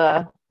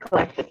Kula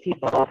collective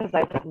people because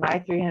I took my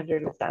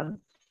 300 with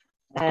them,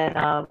 and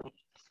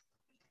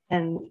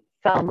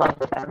fell in love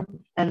with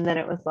them. And then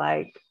it was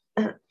like,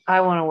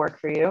 I want to work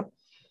for you.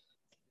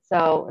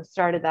 So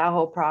started that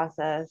whole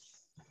process,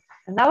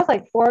 and that was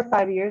like 4 or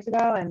 5 years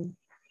ago. And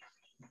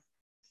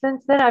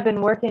since then, I've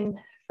been working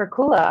for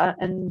Kula,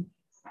 and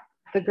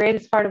the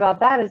greatest part about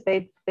that is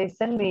they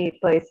send me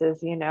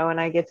places, you know, and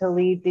I get to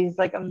lead these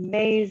like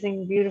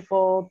amazing,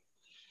 beautiful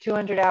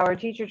 200-hour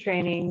teacher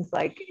trainings,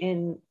 like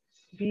in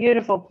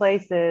beautiful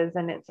places,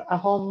 and it's a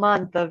whole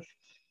month of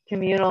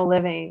communal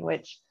living,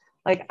 which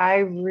like I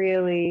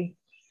really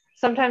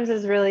sometimes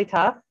is really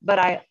tough, but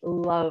I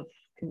love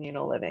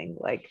communal living.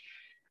 Like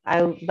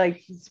I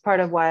like, it's part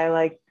of why I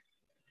like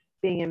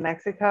being in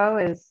Mexico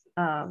is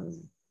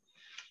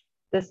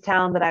this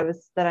town that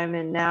I'm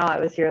in now. I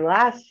was here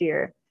last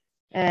year,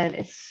 and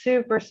it's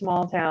super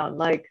small town.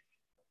 Like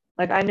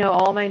I know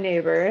all my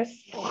neighbors,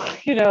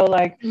 you know,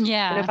 like,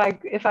 Yeah. and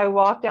if I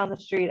walk down the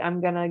street, I'm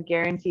gonna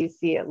guarantee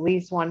see at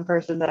least one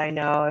person that I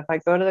know. If I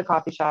go to the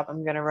coffee shop,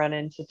 I'm gonna run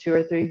into 2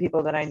 or 3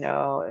 people that I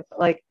know.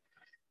 Like,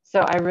 so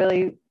I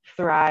really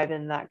thrive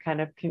in that kind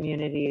of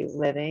community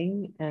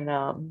living.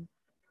 And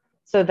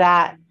so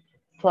that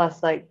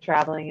plus like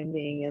traveling and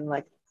being in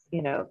like,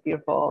 you know,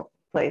 beautiful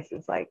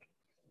places, like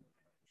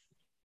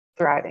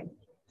thriving.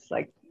 It's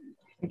like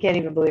I can't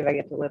even believe I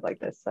get to live like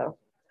this. So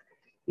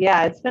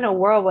yeah, it's been a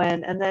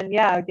whirlwind. And then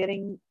yeah,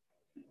 getting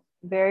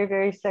very,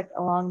 very sick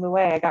along the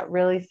way. I got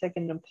really sick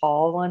in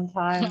Nepal one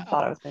time,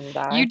 thought I was going to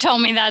die. You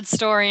told me that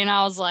story, and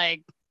I was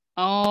like,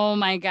 oh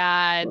my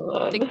God.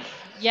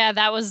 Yeah,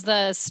 that was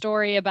the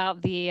story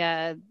about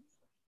the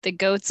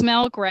goat's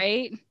milk,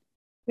 right?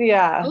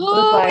 Yeah. It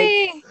was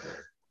like,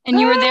 and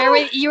you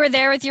were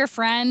there with your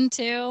friend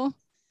too.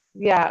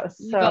 Yeah.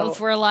 You both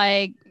were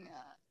like,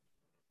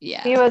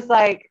 yeah. He was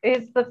like,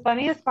 it's the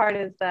funniest part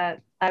is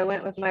that I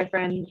went with my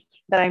friend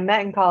that I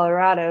met in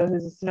Colorado,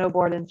 who's a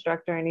snowboard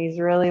instructor, and he's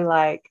really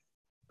like,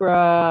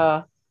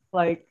 bruh,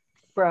 like,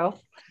 bro.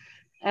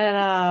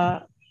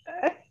 And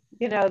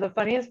you know, the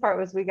funniest part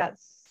was we got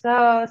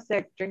so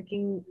sick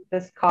drinking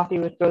this coffee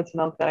with goat's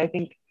milk that I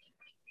think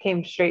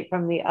came straight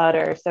from the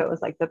udder. So it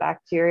was like the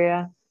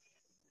bacteria.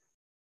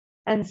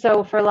 And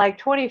so for like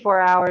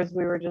 24 hours,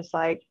 we were just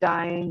like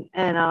dying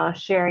and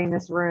sharing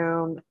this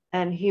room.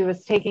 And he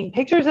was taking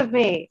pictures of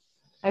me.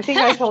 I think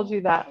I told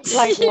you that.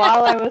 Like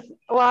while I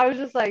was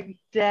just like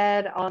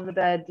dead on the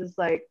bed, just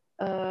like,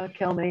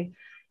 kill me.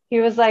 He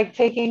was like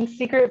taking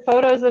secret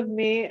photos of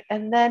me.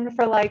 And then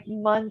for like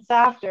months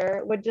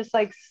after, would just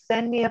like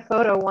send me a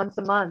photo once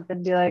a month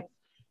and be like,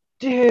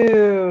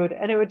 dude.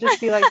 And it would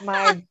just be like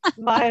my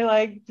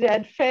like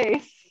dead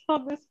face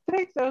on this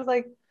picture. I was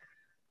like,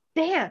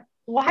 damn,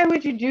 why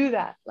would you do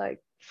that? Like,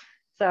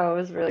 so it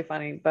was really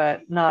funny,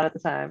 but not at the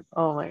time.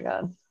 Oh my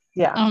God.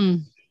 Yeah.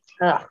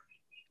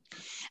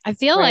 I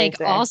feel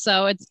like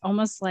also it's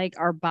almost like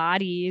our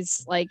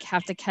bodies like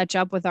have to catch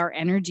up with our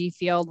energy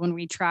field when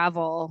we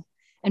travel.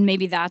 And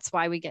maybe that's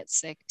why we get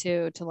sick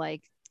too, to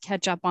like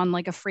catch up on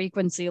like a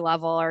frequency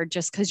level, or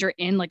just because you're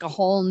in like a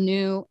whole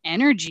new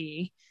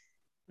energy.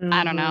 Mm-hmm.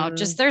 I don't know.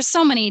 Just there's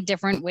so many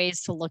different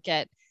ways to look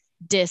at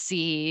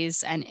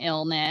disease and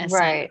illness.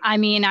 Right. And, I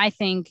mean, I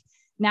think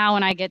now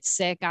when I get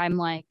sick, I'm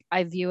like,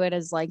 I view it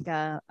as like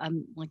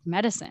like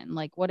medicine.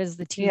 Like, what is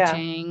the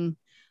teaching?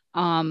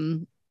 Yeah.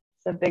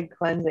 It's a big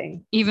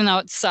cleansing. Even though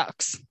it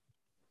sucks.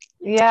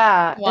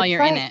 Yeah. While you're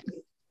like, in it.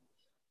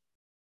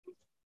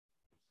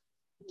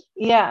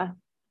 Yeah.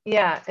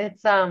 Yeah.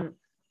 It's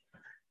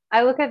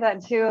I look at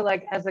that too,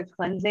 like as a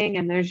cleansing,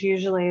 and there's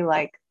usually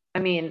like, I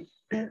mean,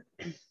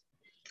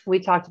 we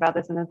talked about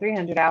this in the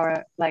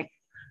 300-hour, like,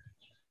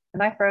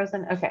 am I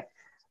frozen? Okay.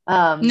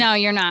 No,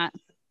 you're not.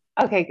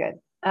 Okay, good.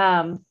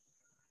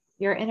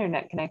 Your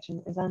internet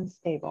connection is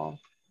unstable.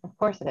 Of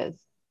course it is,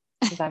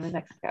 because I'm in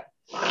Mexico.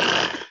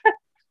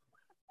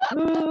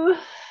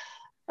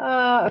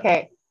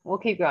 Okay, we'll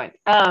keep going.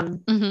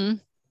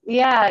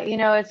 Yeah, you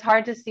know, it's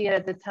hard to see it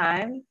at the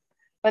time,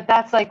 but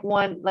that's like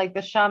one, like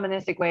the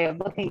shamanistic way of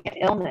looking at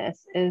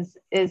illness is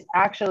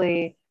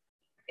actually,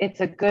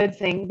 it's a good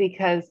thing,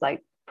 because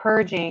like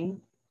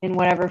purging in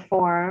whatever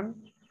form,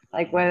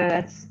 like whether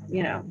that's,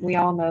 you know, we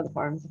all know the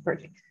forms of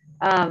purging.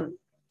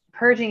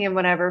 purging in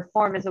whatever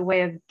form is a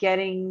way of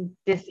getting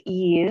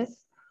dis-ease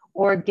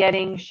or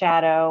getting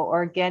shadow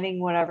or getting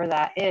whatever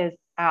that is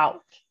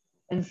out.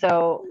 And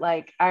so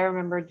like I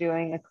remember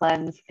doing a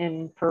cleanse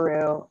in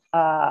Peru,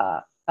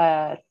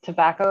 a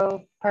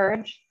tobacco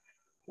purge,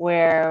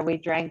 where we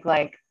drank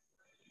like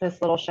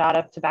this little shot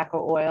of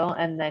tobacco oil,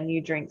 and then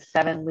you drink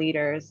 7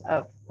 liters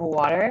of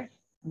water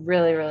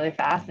really, really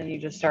fast, and you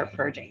just start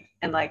purging.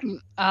 And like,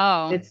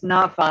 Oh, it's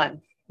not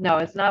fun. No,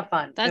 it's not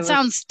fun. that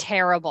sounds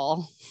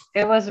terrible.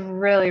 It was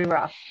really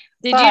rough.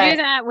 Did you do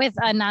that with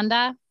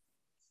Ananda?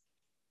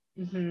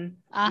 Mm-hmm.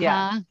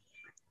 Yeah.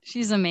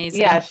 She's amazing.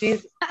 Yeah,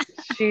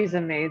 she's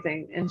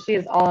amazing. And she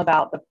is all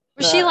about the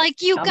Was she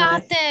like, you shamanist.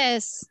 got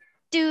this,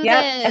 do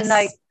Yep. this. And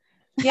like,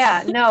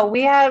 yeah, no,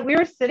 we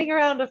were sitting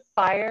around a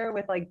fire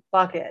with like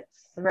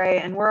buckets,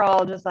 right? And we're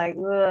all just like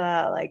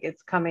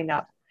it's coming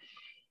up.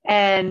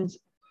 And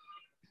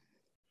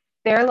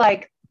they're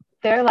like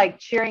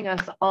cheering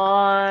us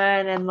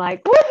on and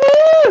like,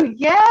 woohoo,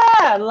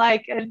 yeah,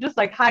 like, and just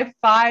like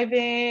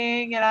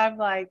high-fiving. And I'm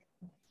like,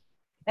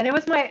 and it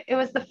was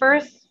the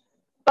first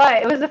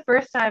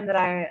time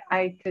that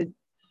I could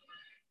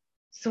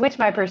switch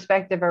my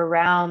perspective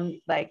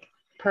around like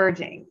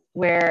purging,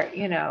 where,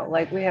 you know,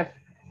 like we have,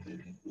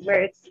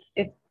 where it's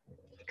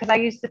because I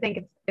used to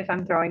think if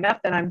I'm throwing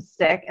up, then I'm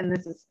sick and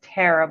this is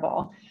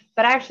terrible.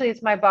 But actually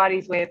it's my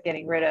body's way of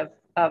getting rid of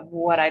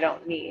what I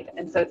don't need.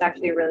 And so it's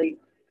actually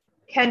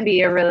can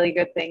be a really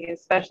good thing,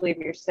 especially if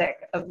you're sick,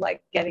 of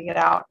like getting it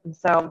out. And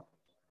so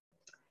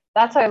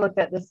that's how I looked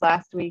at this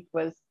last week.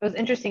 It was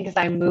interesting because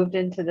I moved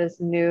into this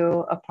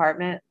new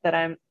apartment that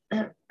I'm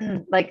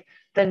like,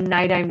 the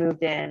night I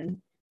moved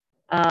in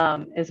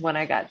is when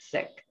I got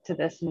sick to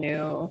this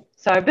new.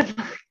 So I've been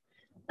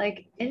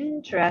like,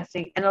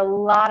 interesting. And a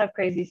lot of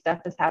crazy stuff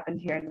has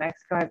happened here in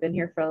Mexico. I've been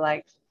here for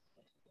like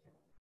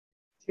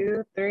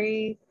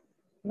 2-3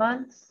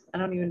 months. I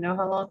don't even know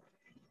how long.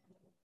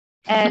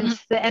 And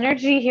the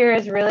energy here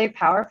is really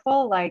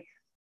powerful. Like,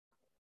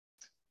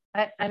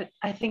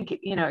 I think,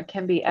 you know, it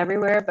can be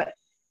everywhere, but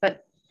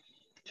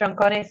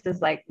Troncones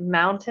is like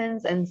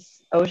mountains and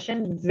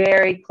ocean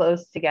very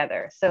close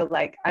together. So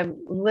like, I'm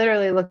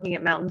literally looking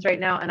at mountains right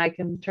now and I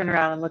can turn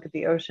around and look at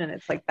the ocean.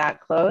 It's like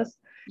that close.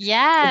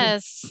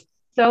 Yes.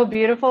 So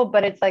beautiful,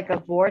 but it's like a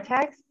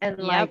vortex. And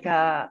like,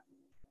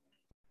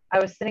 I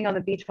was sitting on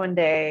the beach one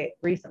day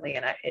recently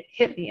and it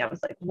hit me. I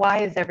was like, why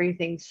is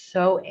everything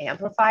so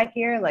amplified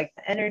here? Like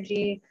the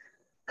energy,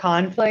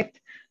 conflict,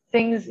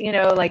 things, you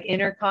know, like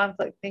inner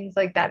conflict, things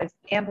like that is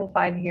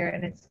amplified here.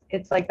 And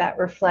it's like that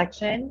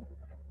reflection.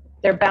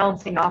 They're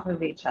bouncing off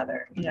of each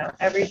other. You know,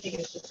 everything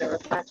is just a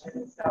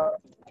reflection. So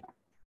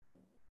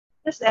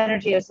this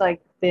energy is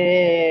like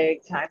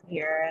big time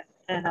here.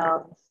 And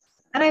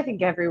I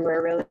think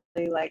everywhere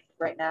really, like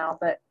right now.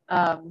 But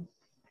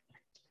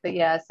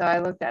yeah, so I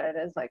looked at it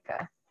as like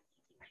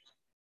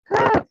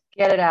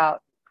get it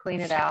out,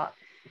 clean it out,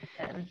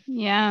 and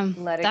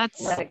let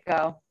it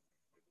go.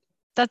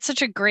 That's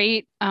such a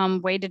great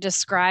way to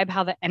describe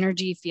how the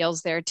energy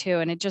feels there too.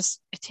 And it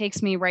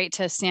takes me right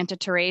to Santa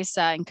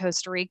Teresa in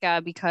Costa Rica,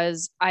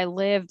 because I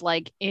lived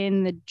like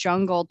in the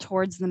jungle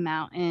towards the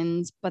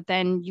mountains, but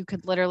then you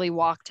could literally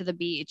walk to the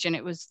beach and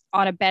it was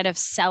on a bed of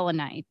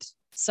selenite.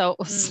 So it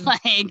was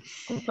like,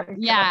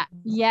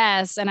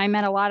 yes. And I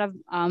met a lot of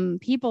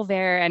people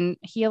there and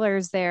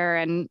healers there.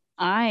 And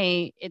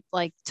it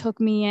like took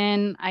me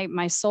in.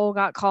 My soul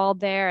got called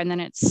there, and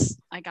then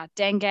I got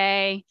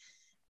dengue.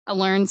 I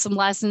learned some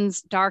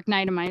lessons.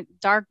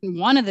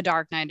 One of the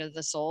dark night of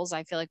the souls.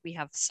 I feel like we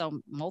have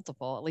so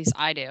multiple, at least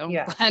I do.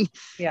 Yeah.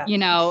 But, you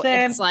know,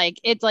 same.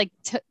 It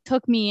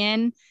took me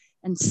in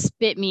and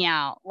spit me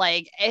out.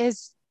 Like,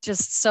 it's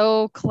just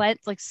so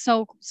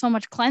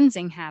much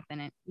cleansing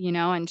happening, you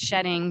know, and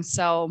shedding.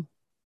 So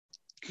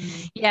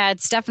yeah,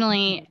 it's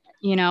definitely,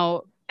 you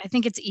know, I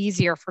think it's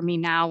easier for me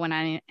now when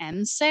I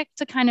am sick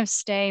to kind of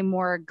stay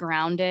more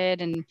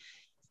grounded and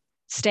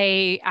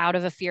stay out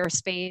of a fear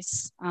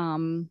space,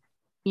 you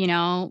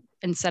know,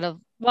 instead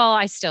of, well,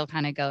 I still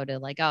kind of go to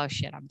like, oh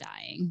shit, I'm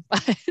dying.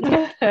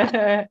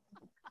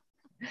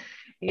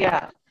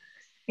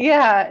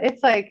 Yeah.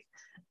 It's like,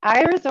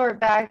 I resort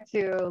back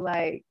to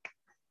like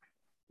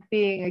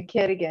being a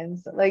kid again.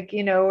 So, like,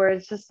 you know, where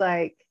it's just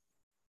like,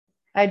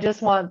 I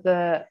just want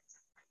the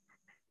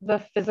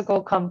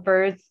physical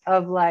comforts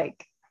of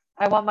like,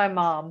 I want my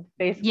mom,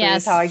 basically.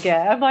 Is how I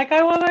get. I'm like,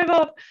 I want my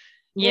mom.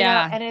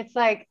 Yeah. You know? And it's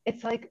like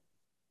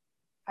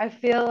I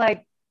feel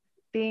like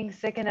being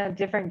sick in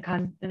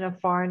a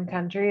foreign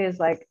country is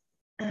like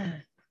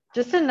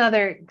just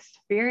another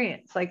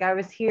experience. Like, I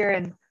was here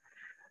and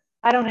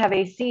I don't have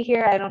AC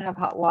here. I don't have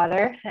hot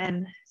water.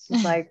 And it's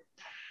just like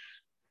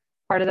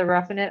part of the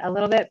roughing it a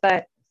little bit.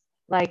 But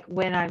like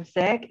when I'm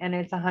sick and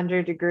it's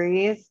 100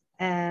 degrees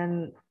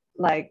and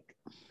like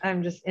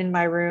I'm just in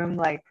my room,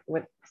 like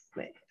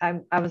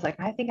I was like,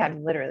 I think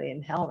I'm literally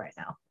in hell right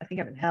now. I think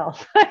I'm in hell.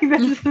 Like,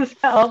 this is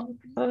hell.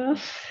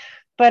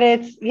 But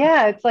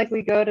it's like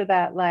we go to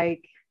that,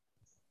 like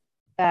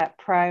that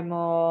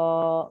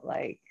primal,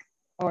 like,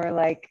 or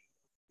like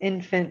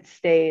infant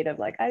state of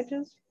like, I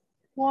just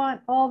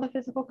want all the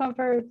physical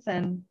comforts.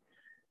 And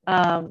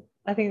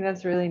I think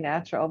that's really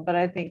natural. But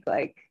I think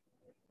like,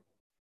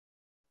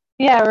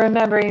 yeah,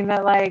 remembering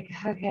that like,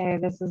 okay,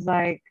 this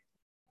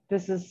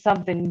is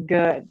something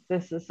good.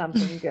 This is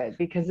something good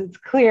because it's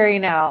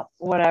clearing out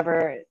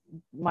whatever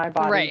my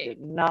body Right.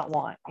 did not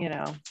want,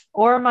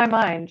 or my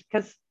mind.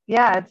 Because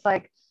yeah, it's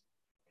like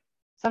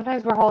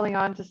sometimes we're holding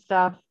on to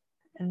stuff.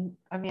 And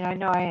I mean, I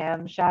know I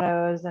am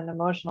shadows and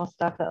emotional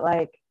stuff that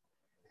like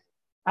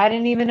I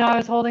didn't even know I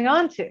was holding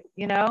on to,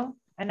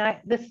 And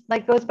this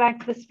like goes back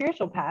to the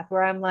spiritual path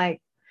where I'm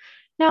like,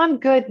 no, I'm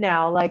good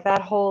now. Like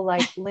that whole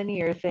like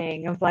linear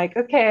thing of like,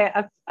 okay,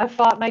 I've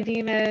fought my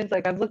demons,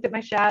 like I've looked at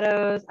my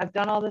shadows, I've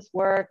done all this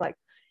work, like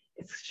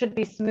it should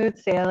be smooth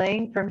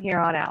sailing from here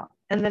on out.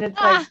 And then it's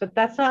Ah, like, but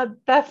that's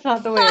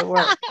not the way it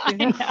works, I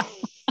know.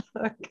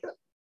 Like,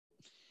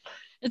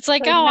 It's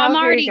like, like oh, I'm no,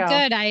 here you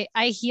already go. good.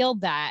 I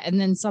healed that. And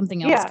then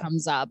something else Yeah.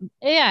 comes up.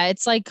 Yeah.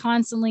 It's like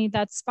constantly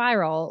that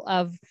spiral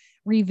of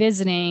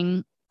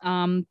revisiting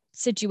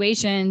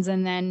situations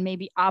and then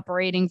maybe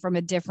operating from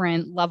a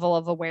different level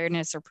of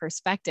awareness or Mm.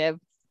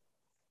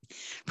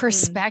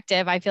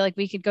 perspective. I feel like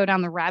we could go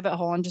down the rabbit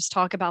hole and just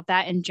talk about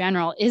that in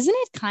general. Isn't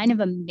it kind of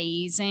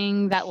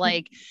amazing that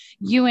like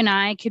you and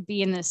I could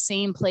be in the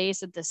same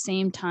place at the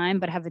same time,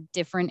 but have a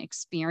different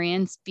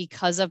experience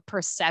because of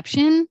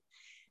perception?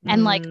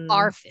 And like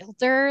our Mm.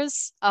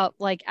 filters,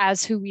 like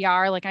as who we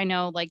are. Like I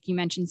know, like you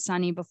mentioned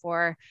Sunny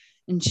before,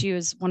 and she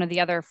was one of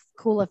the other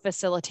cooler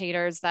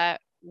facilitators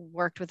that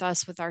worked with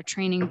us with our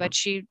training. But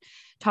she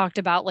talked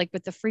about like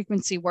with the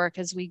frequency work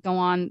as we go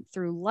on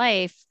through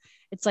life,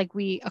 it's like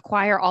we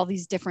acquire all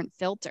these different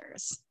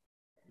filters.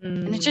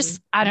 And it just,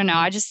 Mm. I don't know.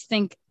 I Mm. just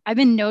think I've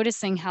been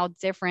noticing how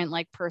different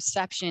like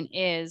perception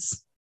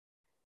is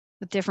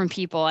with different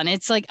people. And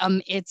it's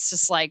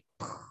just like,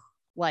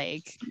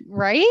 right?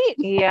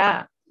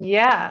 Yeah.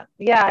 Yeah.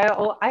 Yeah.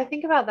 I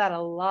think about that a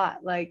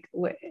lot. Like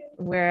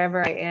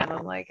wherever I am,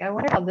 I'm like, I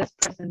wonder how this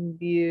person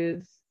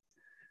views,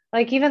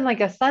 like even like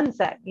a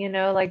sunset,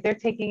 like they're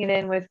taking it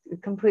in with a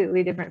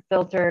completely different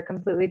filter,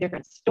 completely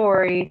different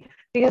story,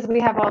 because we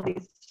have all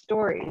these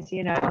stories,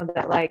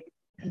 that like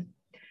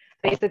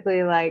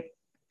basically like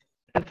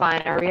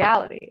define our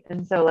reality.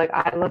 And so like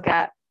I look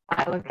at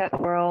the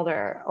world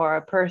or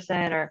a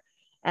person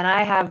and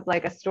I have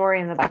like a story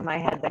in the back of my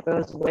head that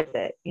goes with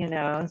it,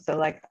 So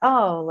like,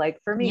 oh, like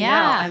for me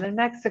now, Yeah. I'm in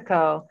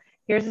Mexico.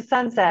 Here's a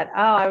sunset.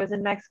 Oh, I was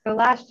in Mexico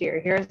last year.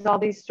 Here's all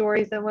these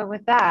stories that went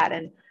with that.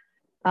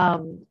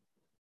 Um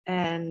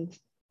and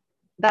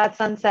that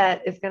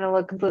sunset is going to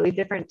look completely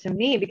different to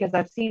me because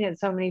I've seen it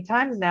so many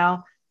times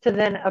now to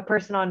then a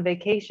person on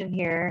vacation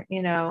here,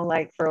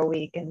 like for a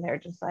week and they're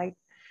just like,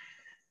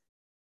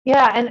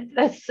 yeah. And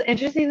that's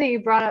interesting that you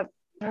brought up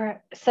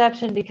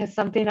perception because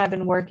something I've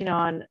been working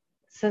on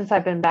since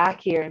I've been back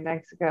here in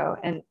Mexico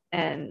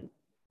and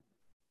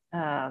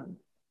um,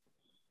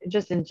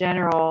 just in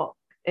general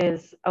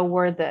is a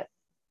word that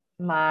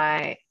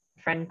my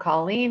friend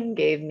Colleen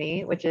gave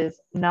me, which is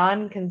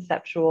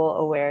non-conceptual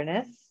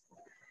awareness.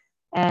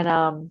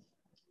 And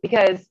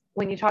because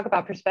when you talk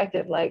about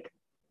perspective, like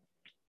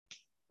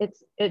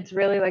it's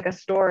really like a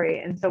story.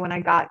 And so when I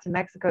got to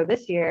Mexico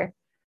this year,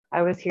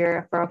 I was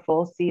here for a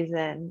full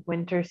season,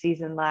 winter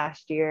season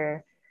last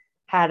year,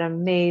 had an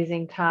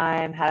amazing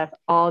time, had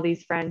all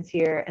these friends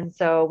here. And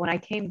so when I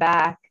came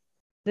back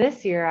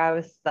this year, I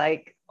was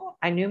like,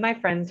 I knew my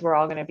friends were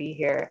all going to be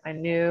here. I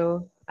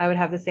knew I would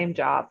have the same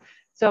job.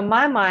 So in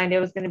my mind, it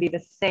was going to be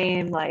the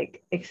same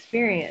like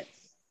experience.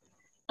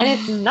 And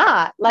it's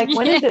not like,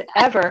 when Yeah. is it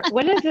ever?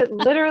 When is it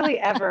literally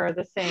ever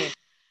the same?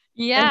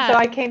 And so Yeah.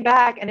 I came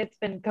back and it's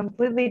been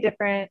completely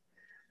different.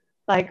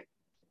 Like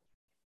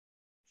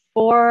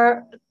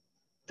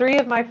three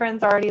of my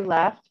friends already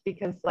left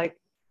because like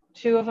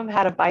two of them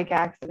had a bike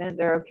accident.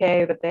 They're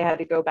okay, but they had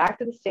to go back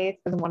to the States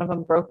because one of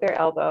them broke their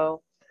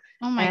elbow.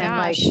 Oh my And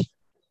gosh. like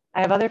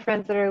I have other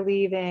friends that are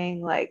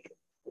leaving. Like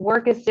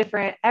work is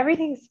different.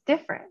 Everything's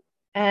different.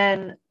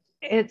 And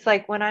it's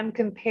like when I'm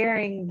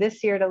comparing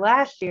this year to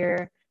last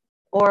year,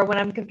 or when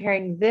I'm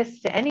comparing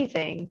this to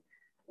anything,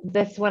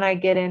 this when I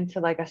get into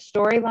like a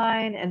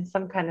storyline and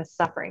some kind of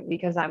suffering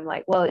because I'm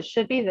like, well, it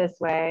should be this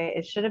way.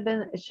 It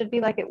should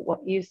be like it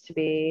used to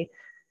be.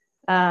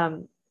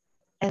 Um,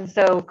 and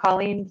so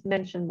Colleen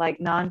mentioned like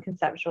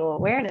non-conceptual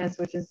awareness,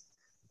 which is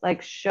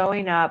like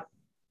showing up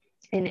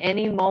in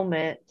any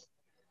moment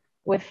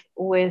with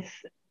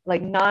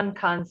like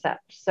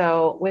non-concept.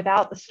 So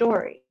without the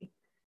story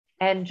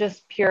and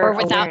just pure Or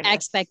without awareness.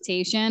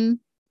 expectation.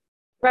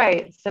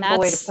 Right. Simple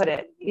way to That's put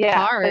it.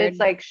 Yeah. But it's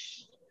hard. like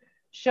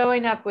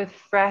showing up with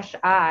fresh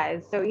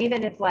eyes. So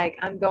even if like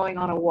I'm going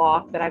on a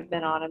walk that I've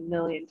been on a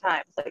million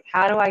times, like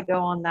how do I go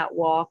on that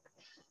walk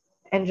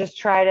and just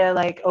try to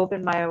like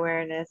open my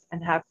awareness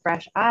and have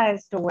fresh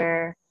eyes to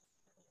where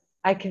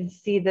I can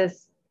see the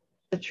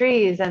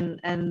trees and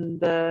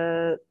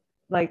the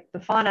like the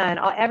fauna and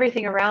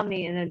everything around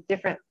me in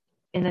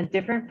a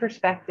different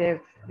perspective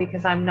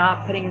because I'm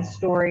not putting a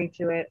story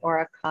to it or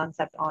a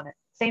concept on it.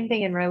 Same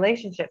thing in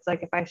relationships.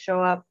 Like if I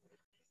show up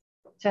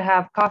to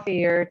have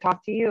coffee or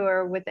talk to you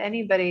or with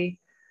anybody.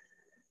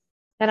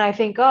 And I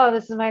think, oh,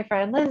 this is my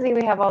friend Lindsay.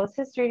 We have all this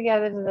history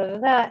together, da, da, da,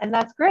 da. And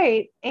that's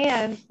great.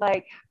 And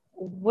like,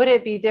 would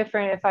it be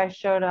different if I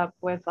showed up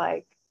with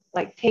like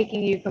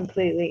taking you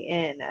completely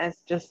in as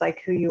just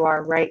like who you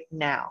are right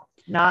now,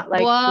 not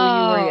like who you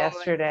were Whoa.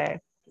 yesterday?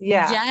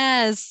 Yeah.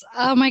 Yes.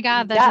 Oh my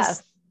God. That Yes.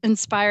 just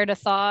inspired a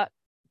thought.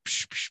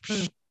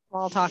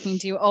 While talking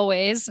to you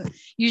always.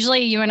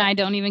 Usually you and I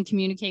don't even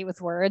communicate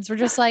with words. We're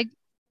just like,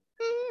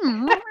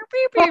 I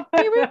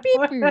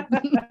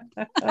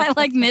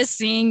like miss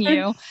seeing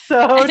you. It's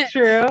so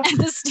true. At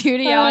the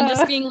studio and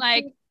just being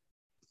like, beep,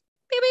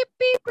 beep,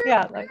 beep,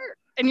 yeah, like,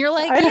 and you're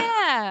like,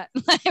 yeah,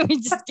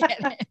 we just get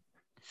it.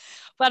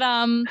 But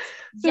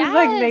just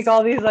like make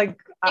all these like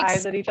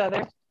eyes at each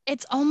other.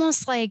 It's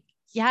almost like,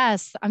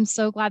 yes, I'm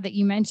so glad that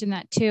you mentioned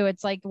that too.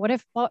 It's like,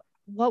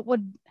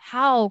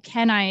 how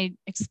can I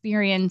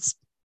experience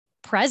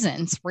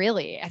presence,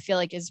 really? I feel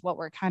like is what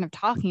we're kind of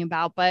talking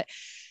about. But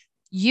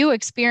you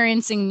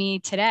experiencing me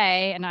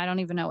today, and I don't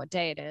even know what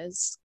day it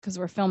is because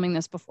we're filming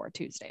this before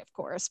Tuesday, of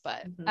course,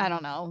 but I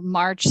don't know,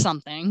 March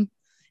something.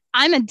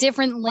 I'm a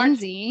different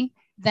Lindsay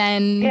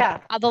than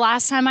the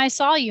last time I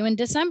saw you in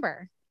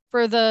December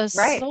for the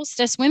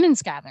Solstice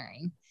Women's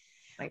Gathering.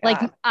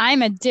 Like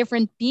I'm a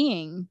different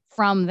being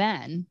from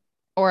then.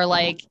 Or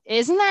like,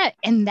 isn't that,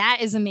 and that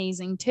is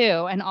amazing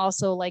too. And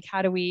also like,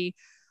 how do we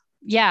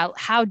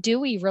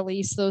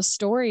release those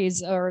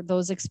stories or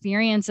those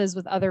experiences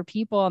with other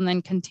people and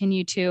then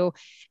continue to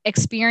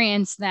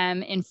experience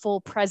them in full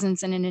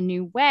presence and in a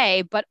new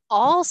way? But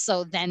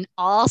also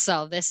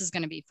this is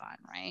going to be fun,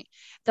 right?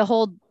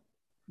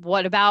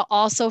 What about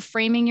also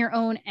framing your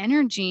own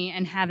energy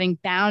and having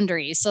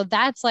boundaries? So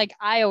that's like,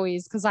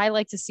 because I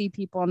like to see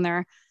people in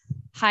their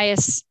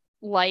highest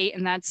light,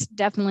 and that's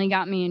definitely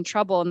got me in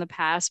trouble in the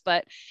past,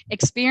 but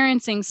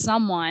experiencing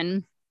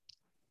someone,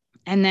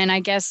 and then I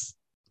guess,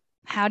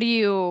 how do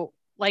you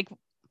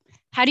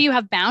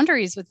have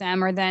boundaries with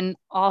them? Or then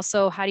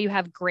also, how do you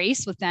have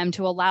grace with them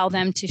to allow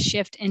them to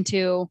shift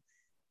into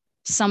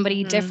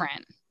somebody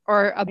different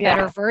or a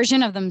better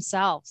version of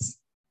themselves,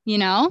 you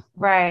know?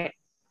 Right.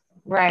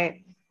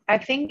 I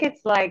think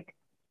it's like,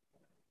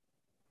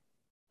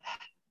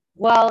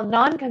 well,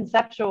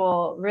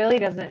 non-conceptual really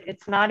doesn't,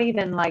 it's not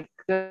even like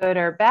good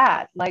or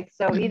bad. Like,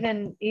 so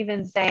even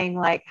saying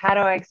like, how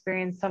do I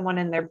experience someone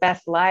in their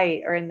best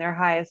light or in their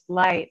highest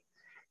light?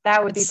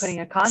 That would be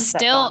putting a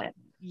concept on it.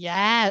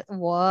 Yeah.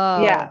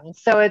 Whoa. Yeah.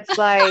 So it's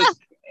like,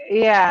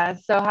 yeah.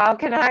 So how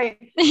can I,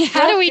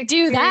 how do we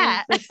do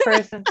that? This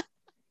person?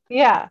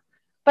 Yeah.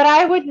 But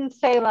I wouldn't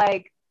say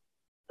like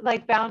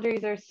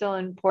boundaries are still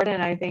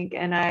important, I think.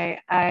 And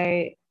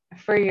I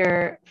for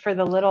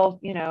the little,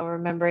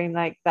 remembering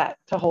like that,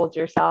 to hold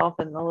yourself,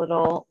 and the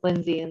little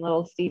Lindsay and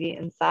little Stevie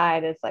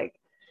inside is like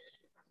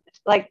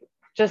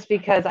just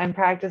because I'm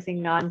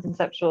practicing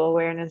non-conceptual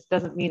awareness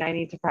doesn't mean I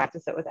need to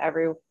practice it with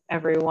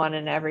everyone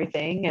and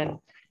everything.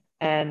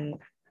 And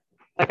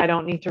like, I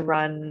don't need to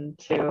run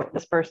to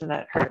this person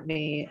that hurt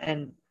me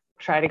and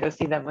try to go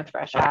see them with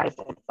fresh eyes.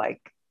 It's like,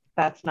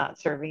 that's not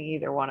serving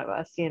either one of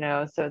us,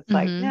 So it's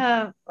like,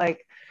 no,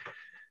 like,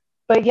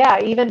 but yeah,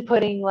 even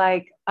putting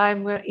like,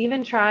 I'm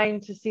even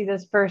trying to see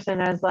this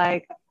person as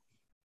like,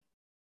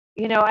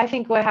 I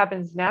think what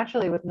happens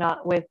naturally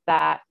with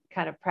that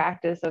kind of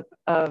practice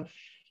of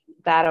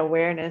that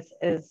awareness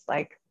is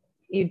like,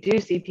 you do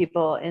see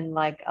people in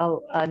like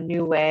a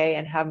new way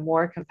and have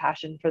more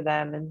compassion for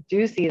them, and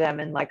do see them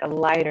in like a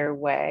lighter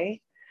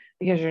way,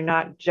 because you're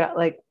not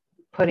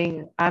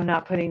I'm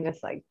not putting this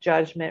like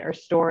judgment or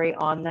story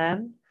on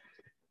them.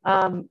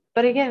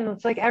 But again,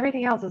 it's like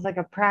everything else is like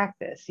a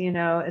practice,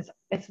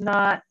 it's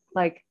not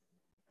like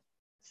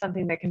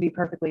something that can be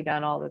perfectly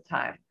done all the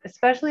time,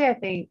 especially I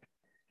think,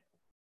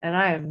 and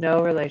I am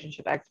no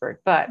relationship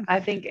expert, but I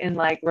think in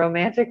like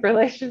romantic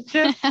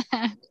relationships,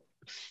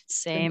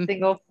 same.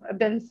 I've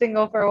been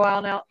single for a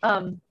while now.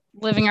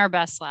 Living our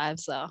best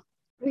lives though.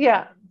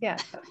 Yeah.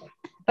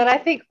 But I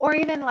think, or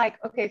even like,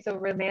 okay, so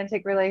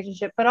romantic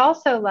relationship, but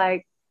also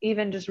like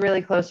even just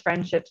really close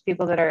friendships,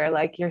 people that are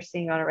like you're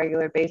seeing on a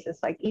regular basis,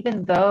 like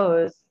even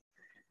those,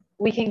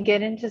 we can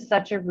get into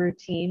such a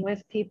routine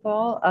with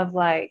people of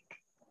like,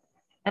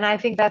 and I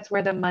think that's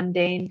where the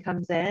mundane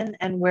comes in,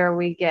 and where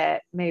we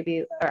get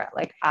maybe, or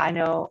like, I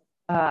know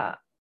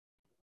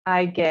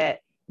I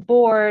get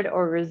bored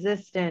or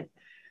resistant,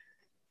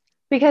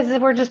 because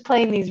we're just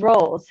playing these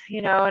roles,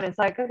 and it's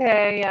like,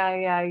 okay,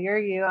 yeah, you're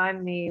you,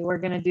 I'm me. We're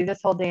going to do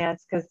this whole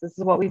dance because this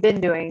is what we've been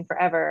doing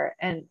forever.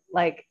 And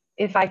like,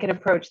 if I could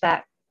approach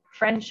that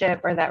friendship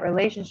or that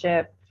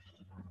relationship,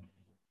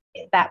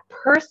 seeing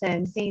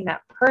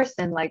that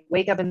person, like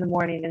wake up in the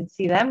morning and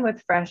see them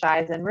with fresh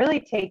eyes and really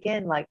take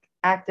in like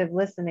active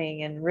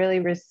listening and really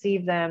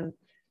receive them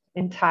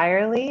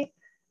entirely,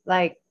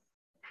 like,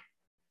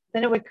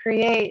 then it would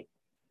create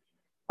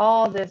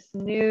all this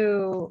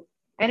new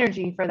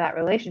energy for that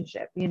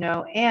relationship,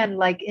 and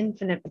like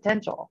infinite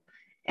potential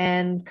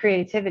and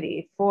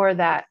creativity for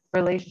that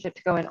relationship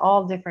to go in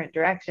all different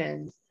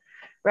directions,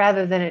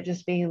 rather than it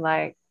just being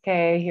like,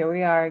 okay, here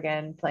we are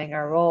again playing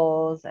our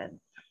roles, and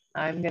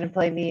I'm going to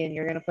play me and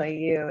you're going to play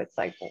you. It's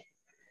like,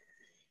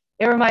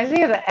 it reminds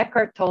me of the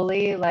Eckhart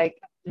Tolle, like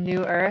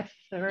New Earth.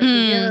 Did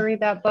you ever read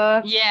that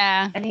book?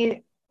 Yeah.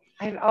 And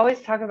I always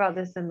talk about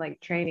this in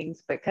like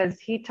trainings because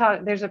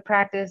there's a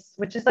practice,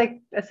 which is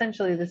like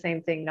essentially the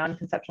same thing,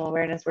 non-conceptual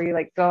awareness, where you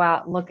like go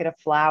out and look at a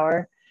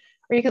flower,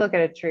 or you can look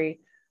at a tree,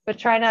 but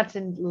try not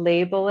to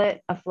label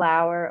it a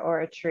flower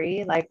or a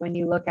tree. Like when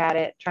you look at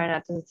it, try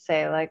not to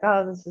say like,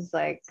 oh, this is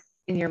like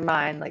in your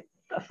mind, like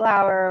a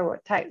flower,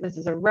 what type, this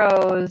is a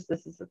rose,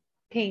 this is a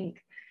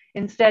pink.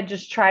 Instead,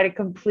 just try to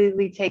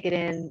completely take it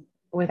in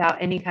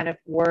without any kind of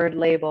word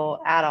label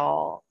at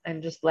all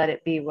and just let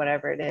it be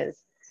whatever it is.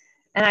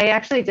 And I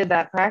actually did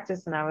that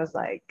practice and I was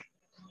like,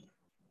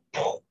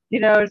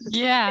 it's just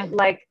Yeah.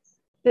 like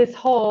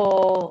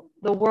the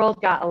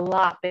world got a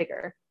lot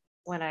bigger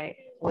when I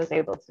was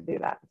able to do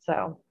that.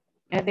 So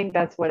I think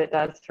that's what it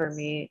does for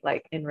me,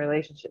 like in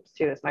relationships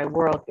too, is my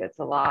world gets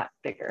a lot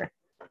bigger.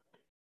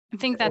 I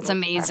think that's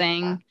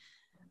amazing.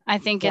 I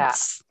think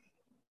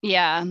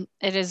Yeah.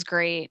 it is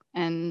great.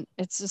 And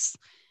it's just,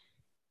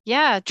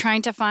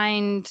 trying to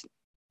find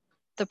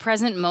the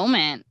present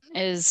moment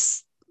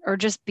or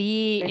just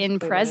be in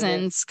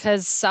presence,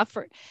 because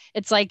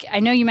it's like, I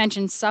know you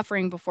mentioned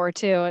suffering before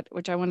too,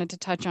 which I wanted to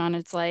touch on.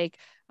 It's like,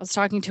 I was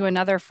talking to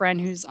another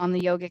friend who's on the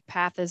yogic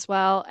path as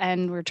well.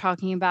 And we're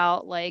talking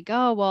about like,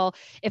 oh, well,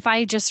 if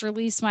I just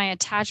release my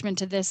attachment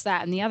to this,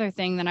 that, and the other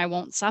thing, then I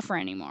won't suffer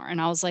anymore.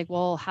 And I was like,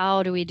 well,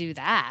 how do we do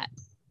that?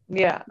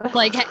 Yeah.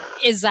 Like,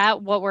 is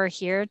that what we're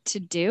here to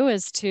do,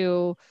 is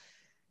to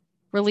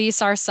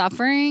release our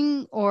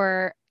suffering?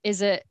 Or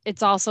is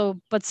it's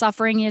also, but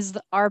suffering is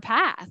our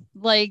path.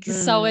 Like,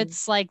 so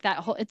it's like that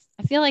whole,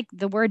 I feel like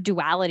the word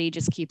duality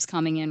just keeps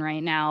coming in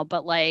right now,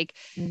 but like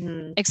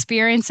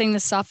experiencing the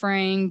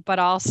suffering, but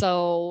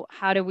also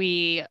how do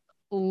we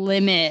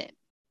limit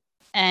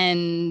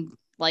and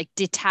like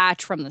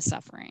detach from the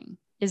suffering?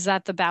 Is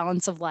that the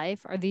balance of life?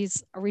 Are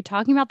we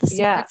talking about the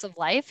secrets of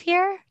life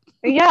here?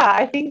 Yeah,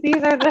 I think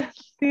these are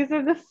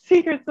the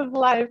secrets of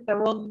life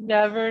that we'll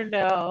never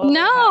know.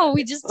 No,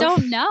 we just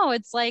don't know.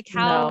 It's like,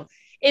 No.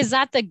 is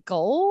that the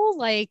goal?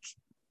 Like,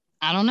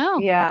 I don't know.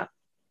 Yeah,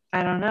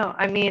 I don't know.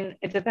 I mean,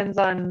 it depends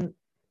on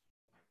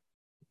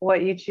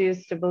what you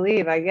choose to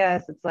believe, I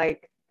guess. It's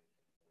like,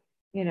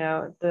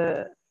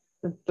 the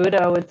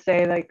Buddha would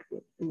say like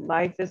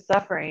life is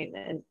suffering,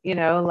 and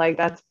like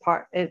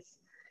it's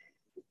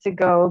to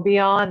go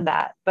beyond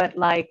that. But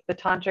like the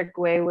tantric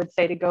way would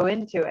say to go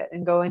into it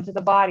and go into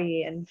the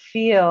body and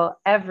feel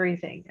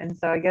everything. And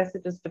so I guess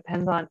it just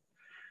depends on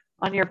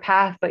your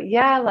path. But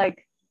yeah,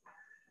 like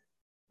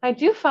I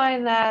do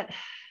find that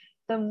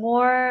the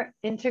more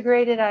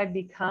integrated I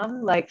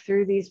become, like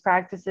through these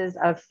practices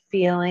of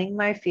feeling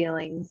my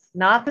feelings,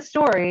 not the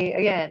story.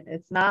 Again,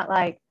 it's not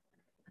like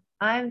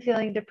I'm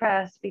feeling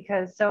depressed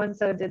because so and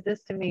so did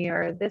this to me,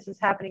 or this is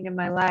happening in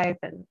my life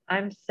and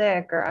I'm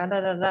sick, or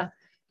da da da.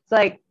 It's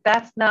like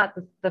that's not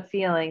the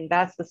feeling,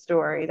 that's the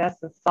story, that's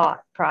the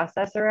thought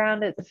process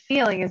around it. The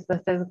feeling is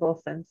the physical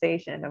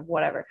sensation of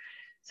whatever.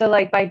 So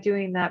like by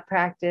doing that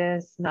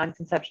practice,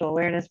 non-conceptual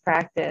awareness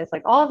practice,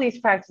 like all these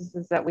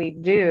practices that we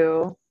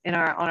do on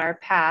our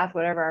path,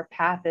 whatever our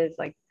path is,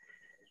 like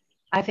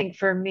I think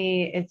for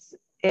me it's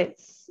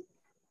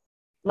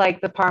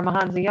like the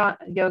Paramahansa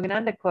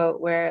Yogananda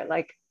quote, where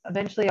like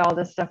eventually all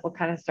this stuff will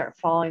kind of start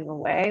falling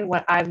away.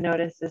 What I've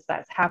noticed is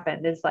that's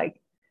happened is like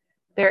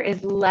there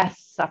is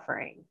less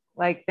suffering.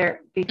 Like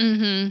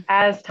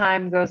as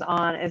time goes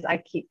on, as I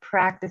keep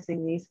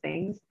practicing these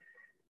things,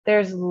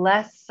 there's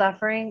less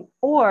suffering.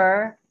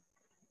 Or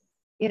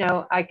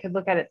I could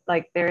look at it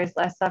like there is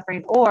less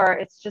suffering, or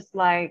it's just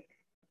like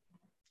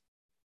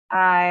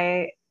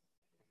I've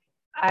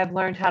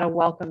learned how to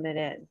welcome it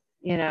in,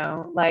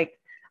 like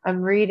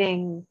I'm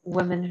reading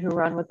Women Who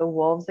Run with the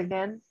Wolves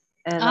again.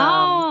 And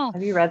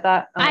have you read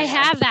that? I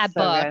have that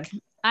book. Good.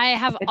 I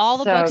have all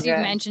the books you've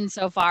mentioned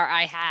so far.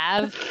 I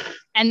have.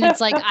 And it's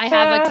like, I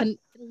have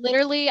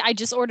literally, I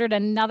just ordered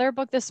another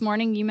book this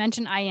morning. You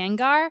mentioned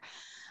Iyengar.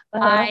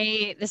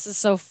 This is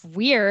so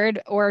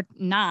weird, or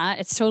not,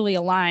 it's totally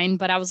aligned,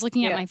 but I was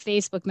looking at my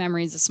Facebook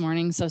memories this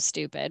morning. So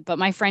stupid. But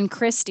my friend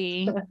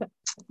Christy,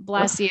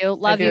 bless you,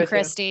 love you,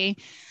 Christy.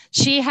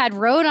 She had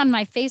wrote on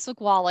my Facebook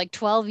wall like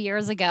 12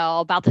 years ago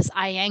about this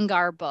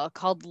Iyengar book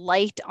called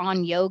Light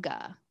on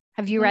Yoga.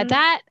 Have you read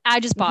that? I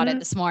just bought it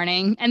this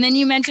morning. And then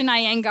you mentioned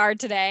Iyengar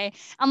today.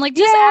 I'm like,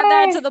 just add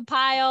that to the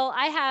pile.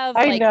 I have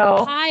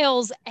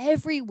piles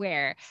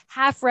everywhere,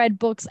 half-read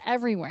books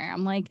everywhere.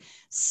 I'm like,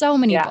 so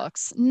many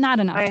books, not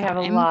enough time.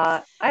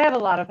 I have a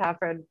lot of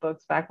half-read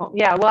books back home.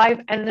 Yeah, well,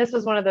 and this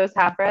was one of those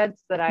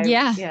half-reads that I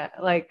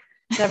like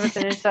never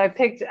finished. So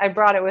I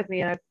brought it with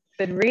me, and I've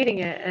been reading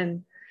it.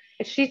 And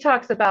she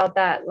talks about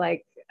that,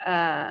 like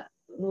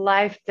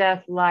life,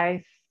 death,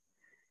 life,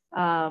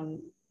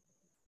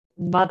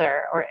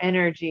 mother or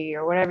energy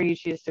or whatever you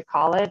choose to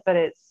call it, but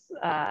it's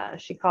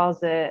she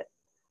calls it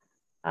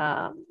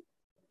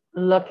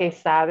lo que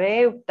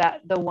sabe,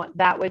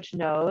 that which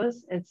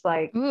knows. It's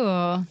like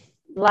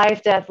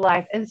life, death,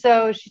 life. And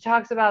so she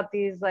talks about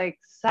these like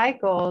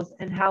cycles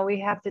and how we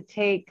have to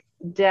take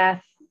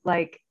death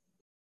like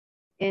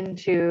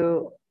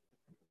into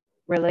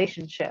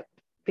relationship,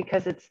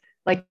 because it's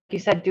like you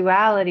said,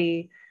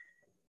 duality,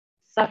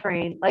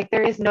 suffering. Like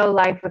there is no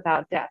life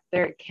without death.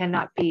 There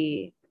cannot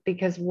be,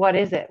 because what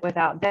is it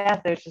without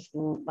death? There's just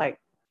like,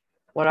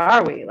 what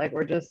are we? Like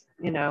we're just,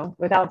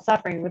 without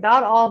suffering,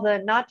 without all the,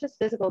 not just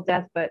physical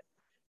death, but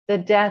the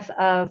death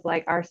of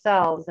like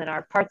ourselves and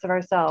our parts of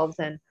ourselves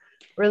and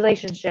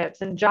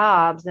relationships and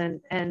jobs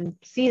and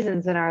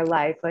seasons in our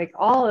life. Like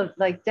all of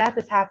like death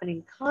is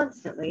happening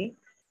constantly.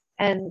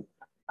 And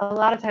a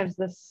lot of times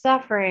the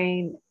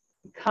suffering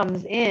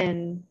comes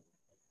in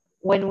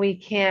when we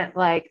can't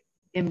like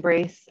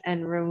embrace,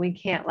 and when we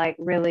can't like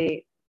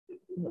really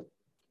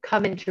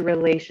come into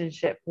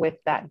relationship with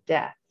that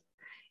death.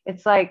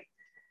 It's like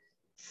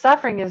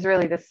suffering is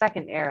really the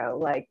second arrow.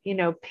 Like,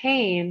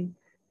 pain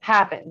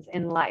happens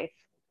in life,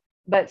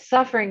 but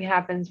suffering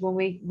happens when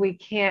we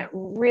can't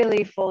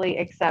really fully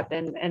accept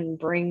and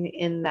bring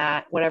in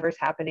that whatever's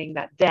happening,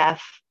 that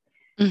death,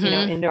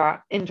 into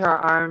our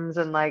arms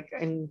and like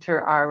into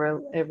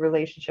our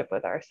relationship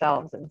with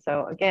ourselves. And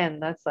so again,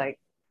 that's like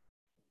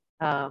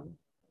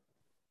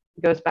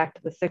goes back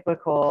to the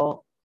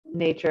cyclical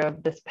nature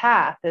of this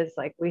path. Is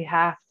like we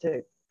have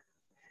to,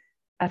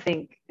 I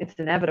think it's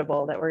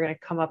inevitable that we're going to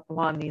come up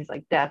upon these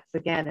like deaths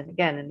again and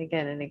again and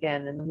again and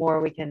again. And the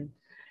more we can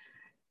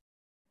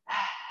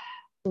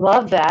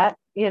love that,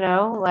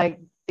 like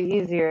the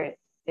easier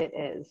it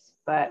is.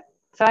 But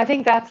so I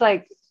think that's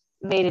like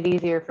made it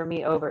easier for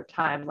me over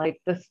time.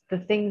 Like the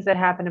things that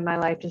happen in my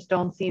life just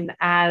don't seem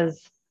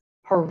as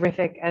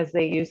horrific as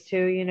they used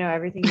to.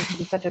 Everything used to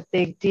be such a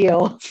big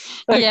deal.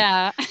 Like,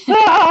 Yeah.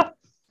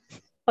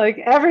 like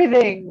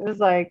everything is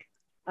like,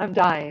 I'm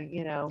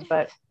dying,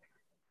 but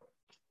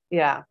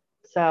yeah.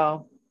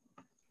 So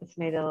it's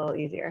made it a little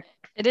easier.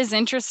 It is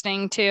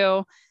interesting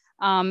too.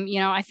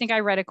 I think I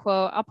read a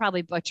quote, I'll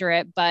probably butcher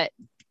it, but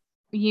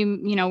we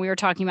were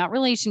talking about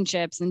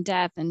relationships and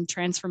death and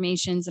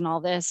transformations and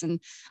all this.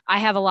 And I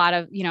have a lot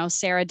of,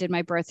 Sarah did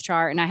my birth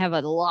chart, and I have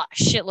a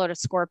shitload of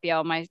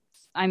Scorpio.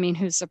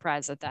 Who's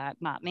surprised at that?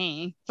 Not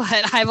me,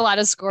 but I have a lot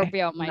of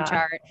Scorpio in my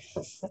chart.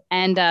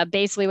 And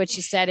basically what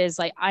she said is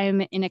like, I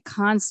am in a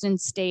constant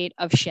state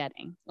of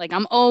shedding. Like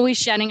I'm always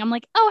shedding. I'm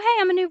like, oh,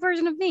 hey, I'm a new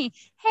version of me.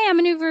 Hey, I'm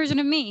a new version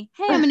of me.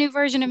 Hey, I'm a new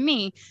version of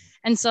me.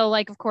 And so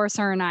like, of course,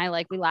 her and I,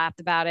 like, we laughed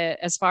about it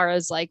as far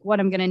as like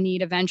what I'm going to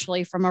need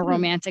eventually from a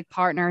romantic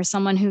partner,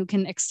 someone who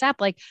can accept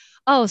like,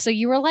 oh, so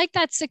you were like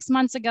that 6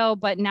 months ago,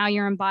 but now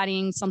you're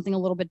embodying something a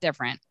little bit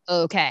different.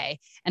 Okay.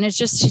 And it's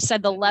just, she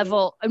said the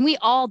level, and we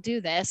all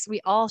do this,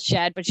 we all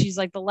shed, but she's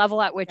like, the level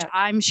at which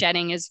I'm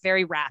shedding is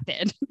very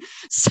rapid.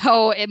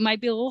 So it might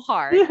be a little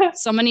hard.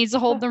 Someone needs to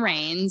hold the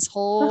reins,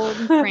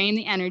 frame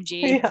the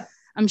energy. Yeah.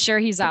 I'm sure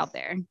he's out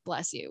there.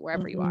 Bless you,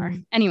 wherever you are.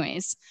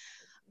 Anyways,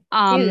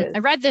 I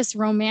read this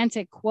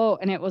romantic quote,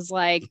 and it was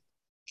like,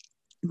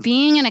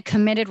 being in a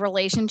committed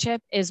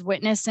relationship is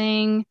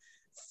witnessing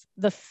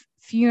the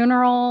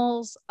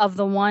funerals of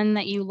the one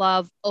that you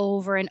love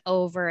over and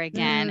over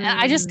again. And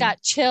I just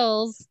got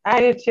chills. I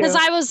did too. Because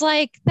I was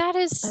like, that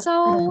is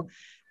so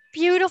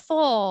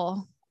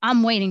beautiful.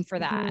 I'm waiting for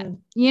that.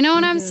 You know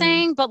what I'm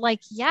saying? But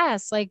like,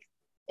 yes, like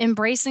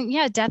embracing,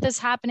 death is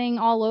happening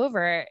all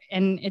over.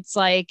 And it's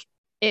like,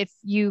 if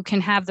you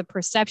can have the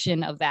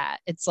perception of that,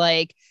 it's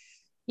like,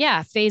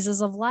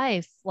 phases of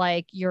life.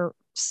 Like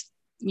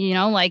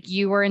like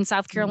you were in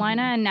South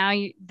Carolina, and now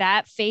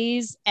that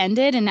phase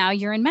ended, and now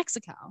you're in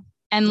Mexico.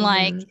 And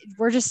like,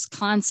 we're just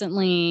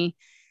constantly,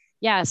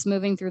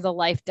 moving through the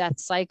life death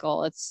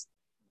cycle. It's,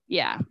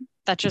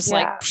 that's just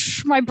like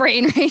my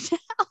brain right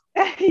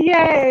now.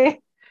 Yay.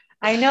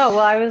 I know. Well,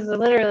 I was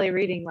literally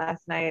reading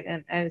last night,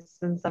 and it's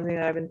been something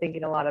that I've been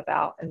thinking a lot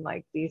about, and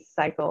like these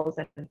cycles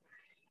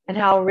and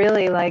how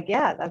really like,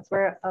 that's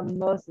where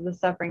most of the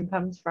suffering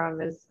comes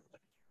from,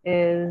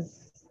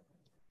 is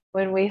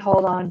when we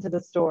hold on to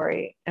the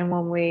story, and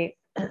when we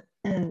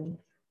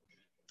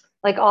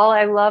like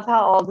I love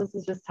how all this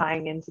is just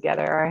tying in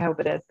together. Or I hope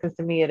it is, because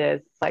to me it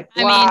is. It's like,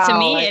 I mean, to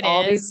me like,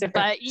 it is,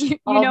 but you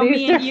know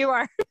me and you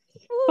are.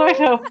 I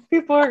know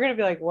people are going to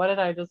be like, what did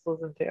I just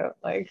listen to?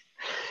 Like,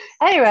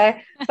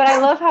 anyway, but I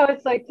love how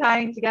it's like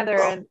tying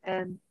together,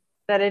 and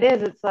that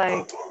it's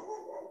like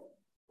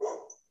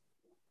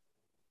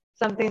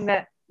something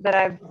that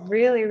I've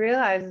really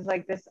realized is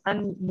like this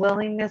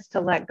unwillingness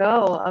to let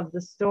go of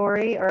the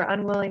story, or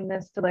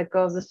unwillingness to let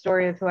go of the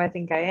story of who I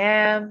think I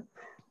am,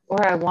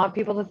 or I want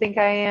people to think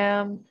I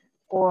am,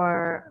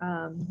 or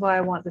who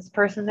I want this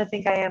person to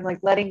think I am. Like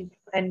letting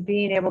and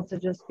being able to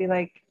just be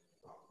like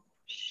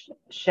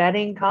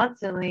shedding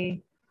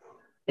constantly.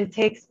 It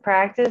takes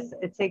practice,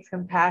 it takes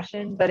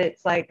compassion, but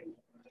it's like,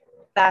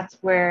 that's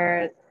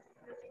where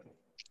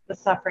the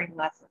suffering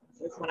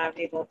lessens, is when I'm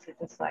able to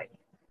just like,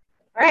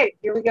 all right,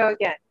 here we go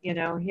again,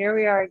 here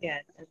we are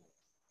again, and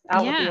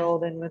out with the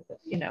old and with,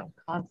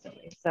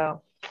 constantly.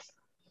 So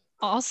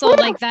also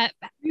like that,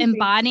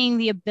 embodying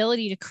the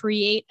ability to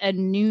create a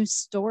new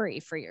story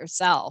for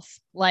yourself.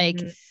 Like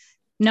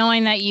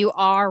knowing that you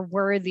are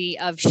worthy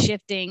of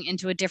shifting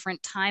into a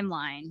different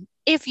timeline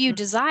if you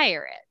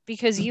desire it,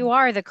 because you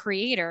are the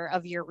creator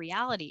of your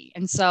reality.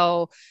 And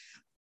so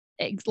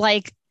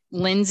like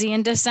Lindsay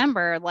in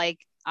December, like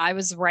I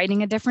was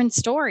writing a different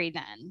story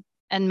then.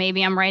 And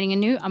maybe I'm writing a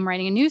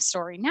new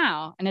story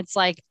now. And it's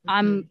like,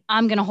 I'm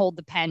going to hold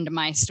the pen to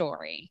my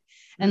story,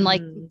 and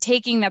like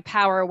taking the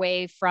power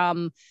away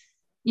from,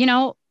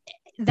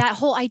 that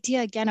whole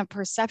idea again of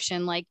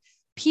perception. Like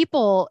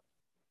people,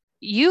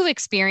 you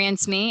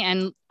experience me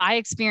and I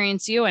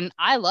experience you and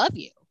I love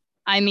you.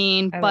 I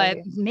mean, but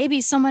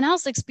maybe someone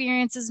else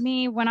experiences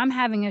me when I'm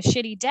having a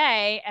shitty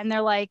day and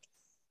they're like,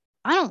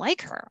 I don't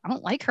like her. I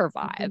don't like her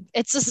vibe.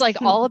 It's just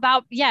like all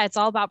about, it's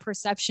all about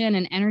perception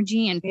and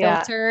energy and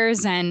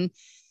filters. And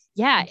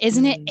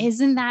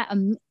isn't that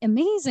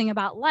amazing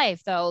about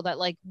life though, that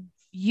like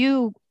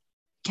you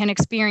can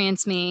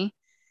experience me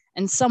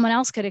and someone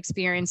else could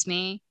experience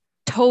me,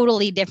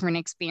 totally different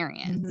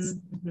experience.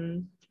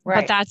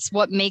 Right. But that's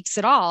what makes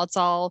it all. It's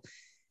all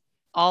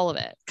of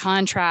it.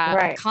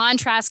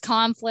 Contrast,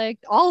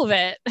 conflict, all of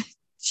it.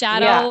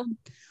 Shadow,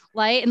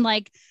 light. And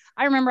like,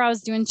 I remember I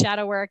was doing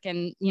shadow work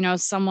and,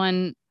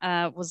 someone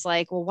was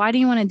like, well, why do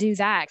you want to do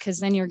that? Because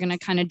then you're going to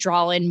kind of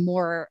draw in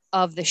more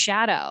of the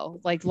shadow.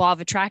 Like law of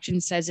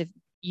attraction says, if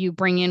you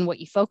bring in what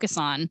you focus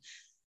on.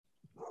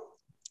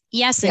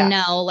 Yes and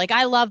no. Like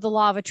I love the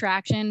law of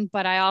attraction,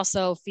 but I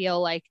also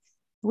feel like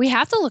we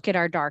have to look at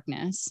our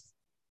darkness.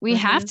 We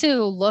have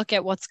to look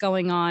at what's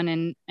going on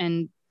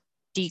and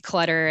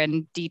declutter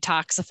and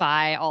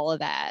detoxify all of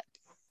that.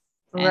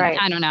 And right.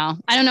 I don't know.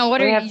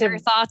 What are your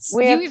thoughts?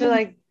 We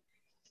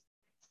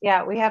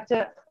have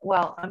to,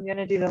 well, I'm going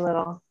to do the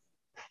little.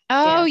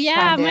 Oh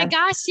yeah. My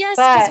gosh. Yes.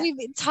 Because we've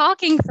been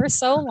talking for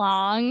so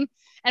long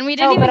and we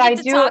didn't even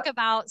get to talk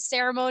about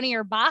ceremony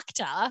or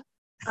Bhakta.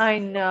 I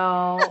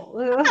know.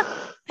 We'll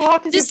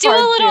have to just do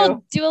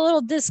a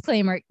little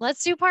disclaimer.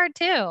 Let's do part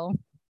 2.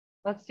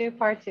 Let's do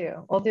part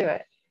 2. We'll do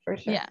it for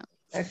sure. Yeah.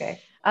 Okay.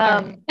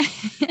 And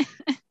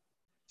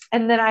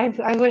then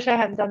I wish I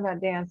hadn't done that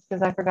dance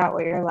because I forgot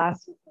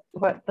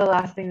what the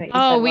last thing that you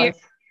said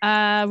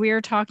was. We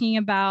were talking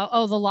about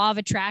the law of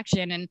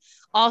attraction and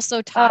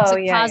also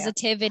toxic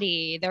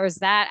positivity. There was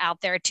that out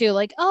there too.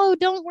 Like,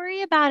 don't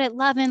worry about it,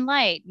 love and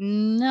light.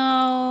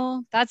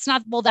 No, that's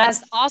not. Well,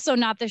 that's also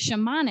not the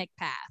shamanic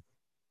path.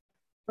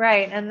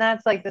 Right, and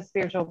that's like the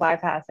spiritual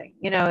bypassing.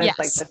 It's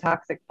like the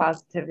toxic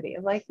positivity.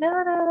 I'm like,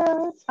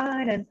 no, it's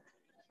fine. And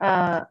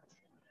I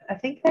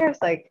think there's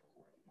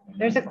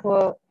a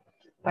quote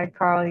by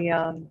Carl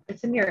Jung.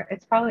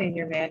 It's probably in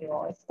your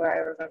manual. It's where I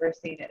remember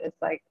seeing it.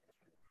 It's like,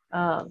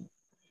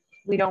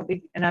 we don't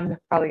be, and I'm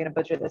probably going to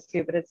butcher this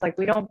too, but it's like,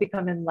 we don't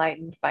become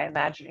enlightened by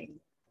imagining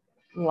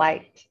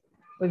light.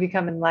 We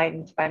become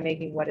enlightened by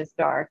making what is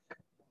dark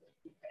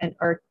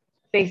or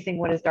facing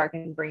what is dark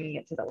and bringing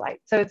it to the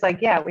light. So it's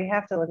like, we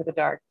have to look at the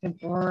dark to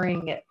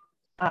bring it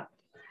up.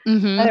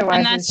 Otherwise,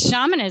 and that's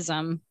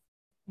shamanism.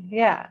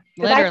 Yeah.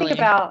 Because I think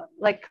about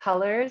like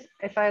colors.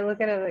 If I look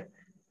at it,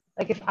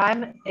 like if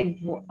I'm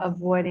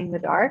avoiding the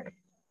dark,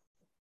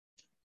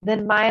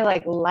 then my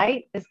like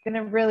light is going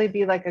to really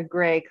be like a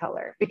gray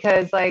color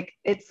because like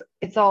it's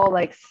all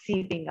like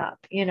seeping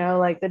up,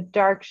 like the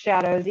dark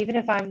shadows, even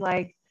if I'm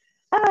like,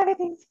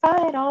 everything's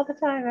fine all the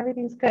time,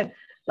 everything's good.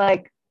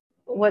 Like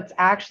what's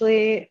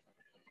actually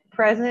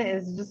present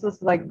is just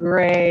this like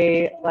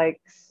gray,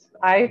 like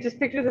I just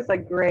picture this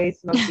like gray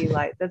smoky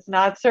light that's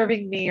not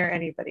serving me or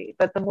anybody.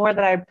 But the more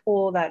that I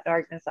pull that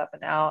darkness up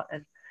and out,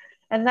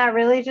 and that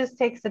really just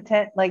takes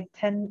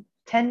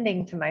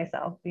tending to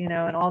myself,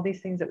 and all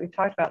these things that we've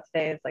talked about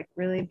today is like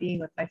really being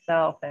with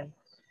myself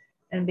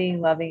and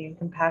being loving and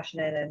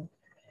compassionate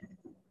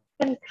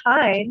and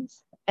kind,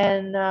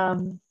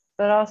 and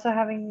but also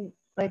having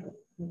like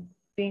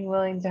being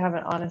willing to have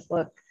an honest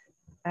look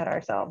at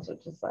ourselves,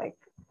 which is like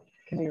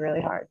can be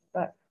really hard,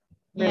 but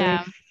really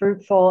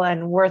fruitful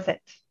and worth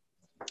it.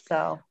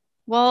 So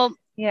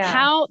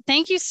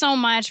thank you so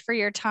much for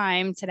your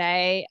time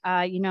today.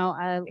 I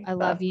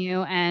love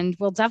you, and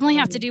we'll definitely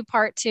have to do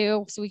part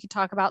 2 so we could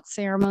talk about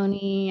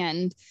ceremony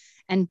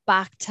and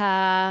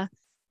Bhakta.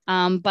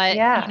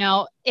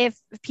 But if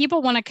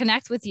people want to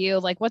connect with you,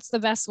 like what's the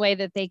best way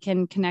that they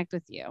can connect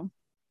with you?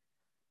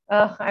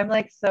 Oh, I'm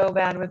like so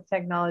bad with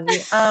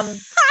technology.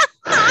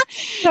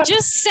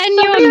 Just send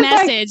you a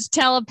message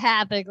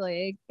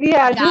telepathically.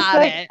 Yeah, just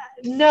like,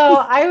 no,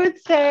 I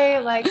would say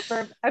like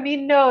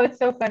no, it's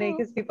so funny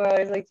because people are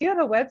always like, do you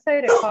have a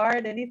website, a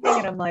card, anything?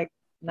 And I'm like,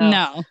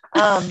 no.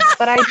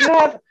 But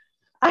I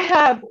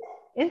have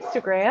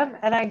Instagram,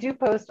 and I do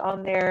post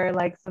on there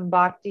like some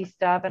bhakti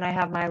stuff, and I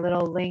have my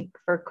little link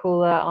for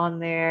Kula on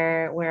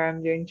there where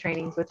I'm doing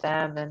trainings with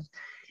them, and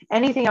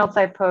anything else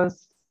I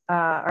post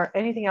or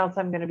anything else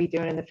I'm going to be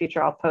doing in the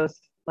future, I'll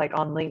post like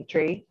on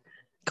Linktree.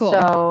 Cool.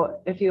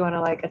 So if you want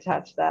to like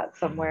attach that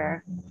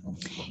somewhere.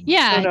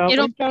 Yeah,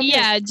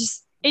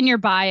 just in your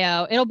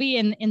bio. It'll be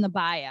in the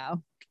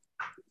bio.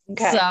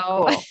 Okay,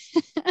 so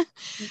cool.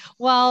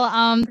 well,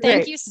 thank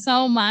Great. you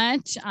so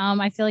much.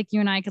 I feel like you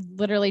and I could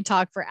literally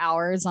talk for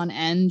hours on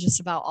end just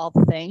about all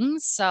the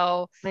things.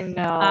 So I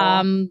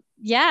know.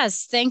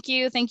 yes, thank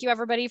you. Thank you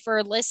everybody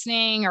for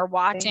listening or Thank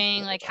watching,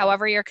 you. like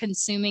however you're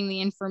consuming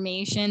the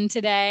information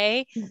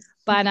today.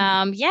 But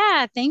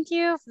yeah, thank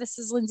you. This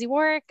is Lindsay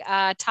Warwick,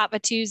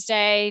 Tattva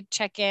Tuesday.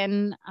 Check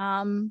in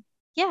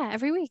yeah,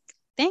 every week.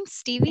 Thanks,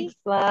 Stevie. Thanks,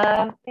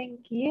 love.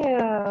 Thank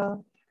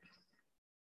you.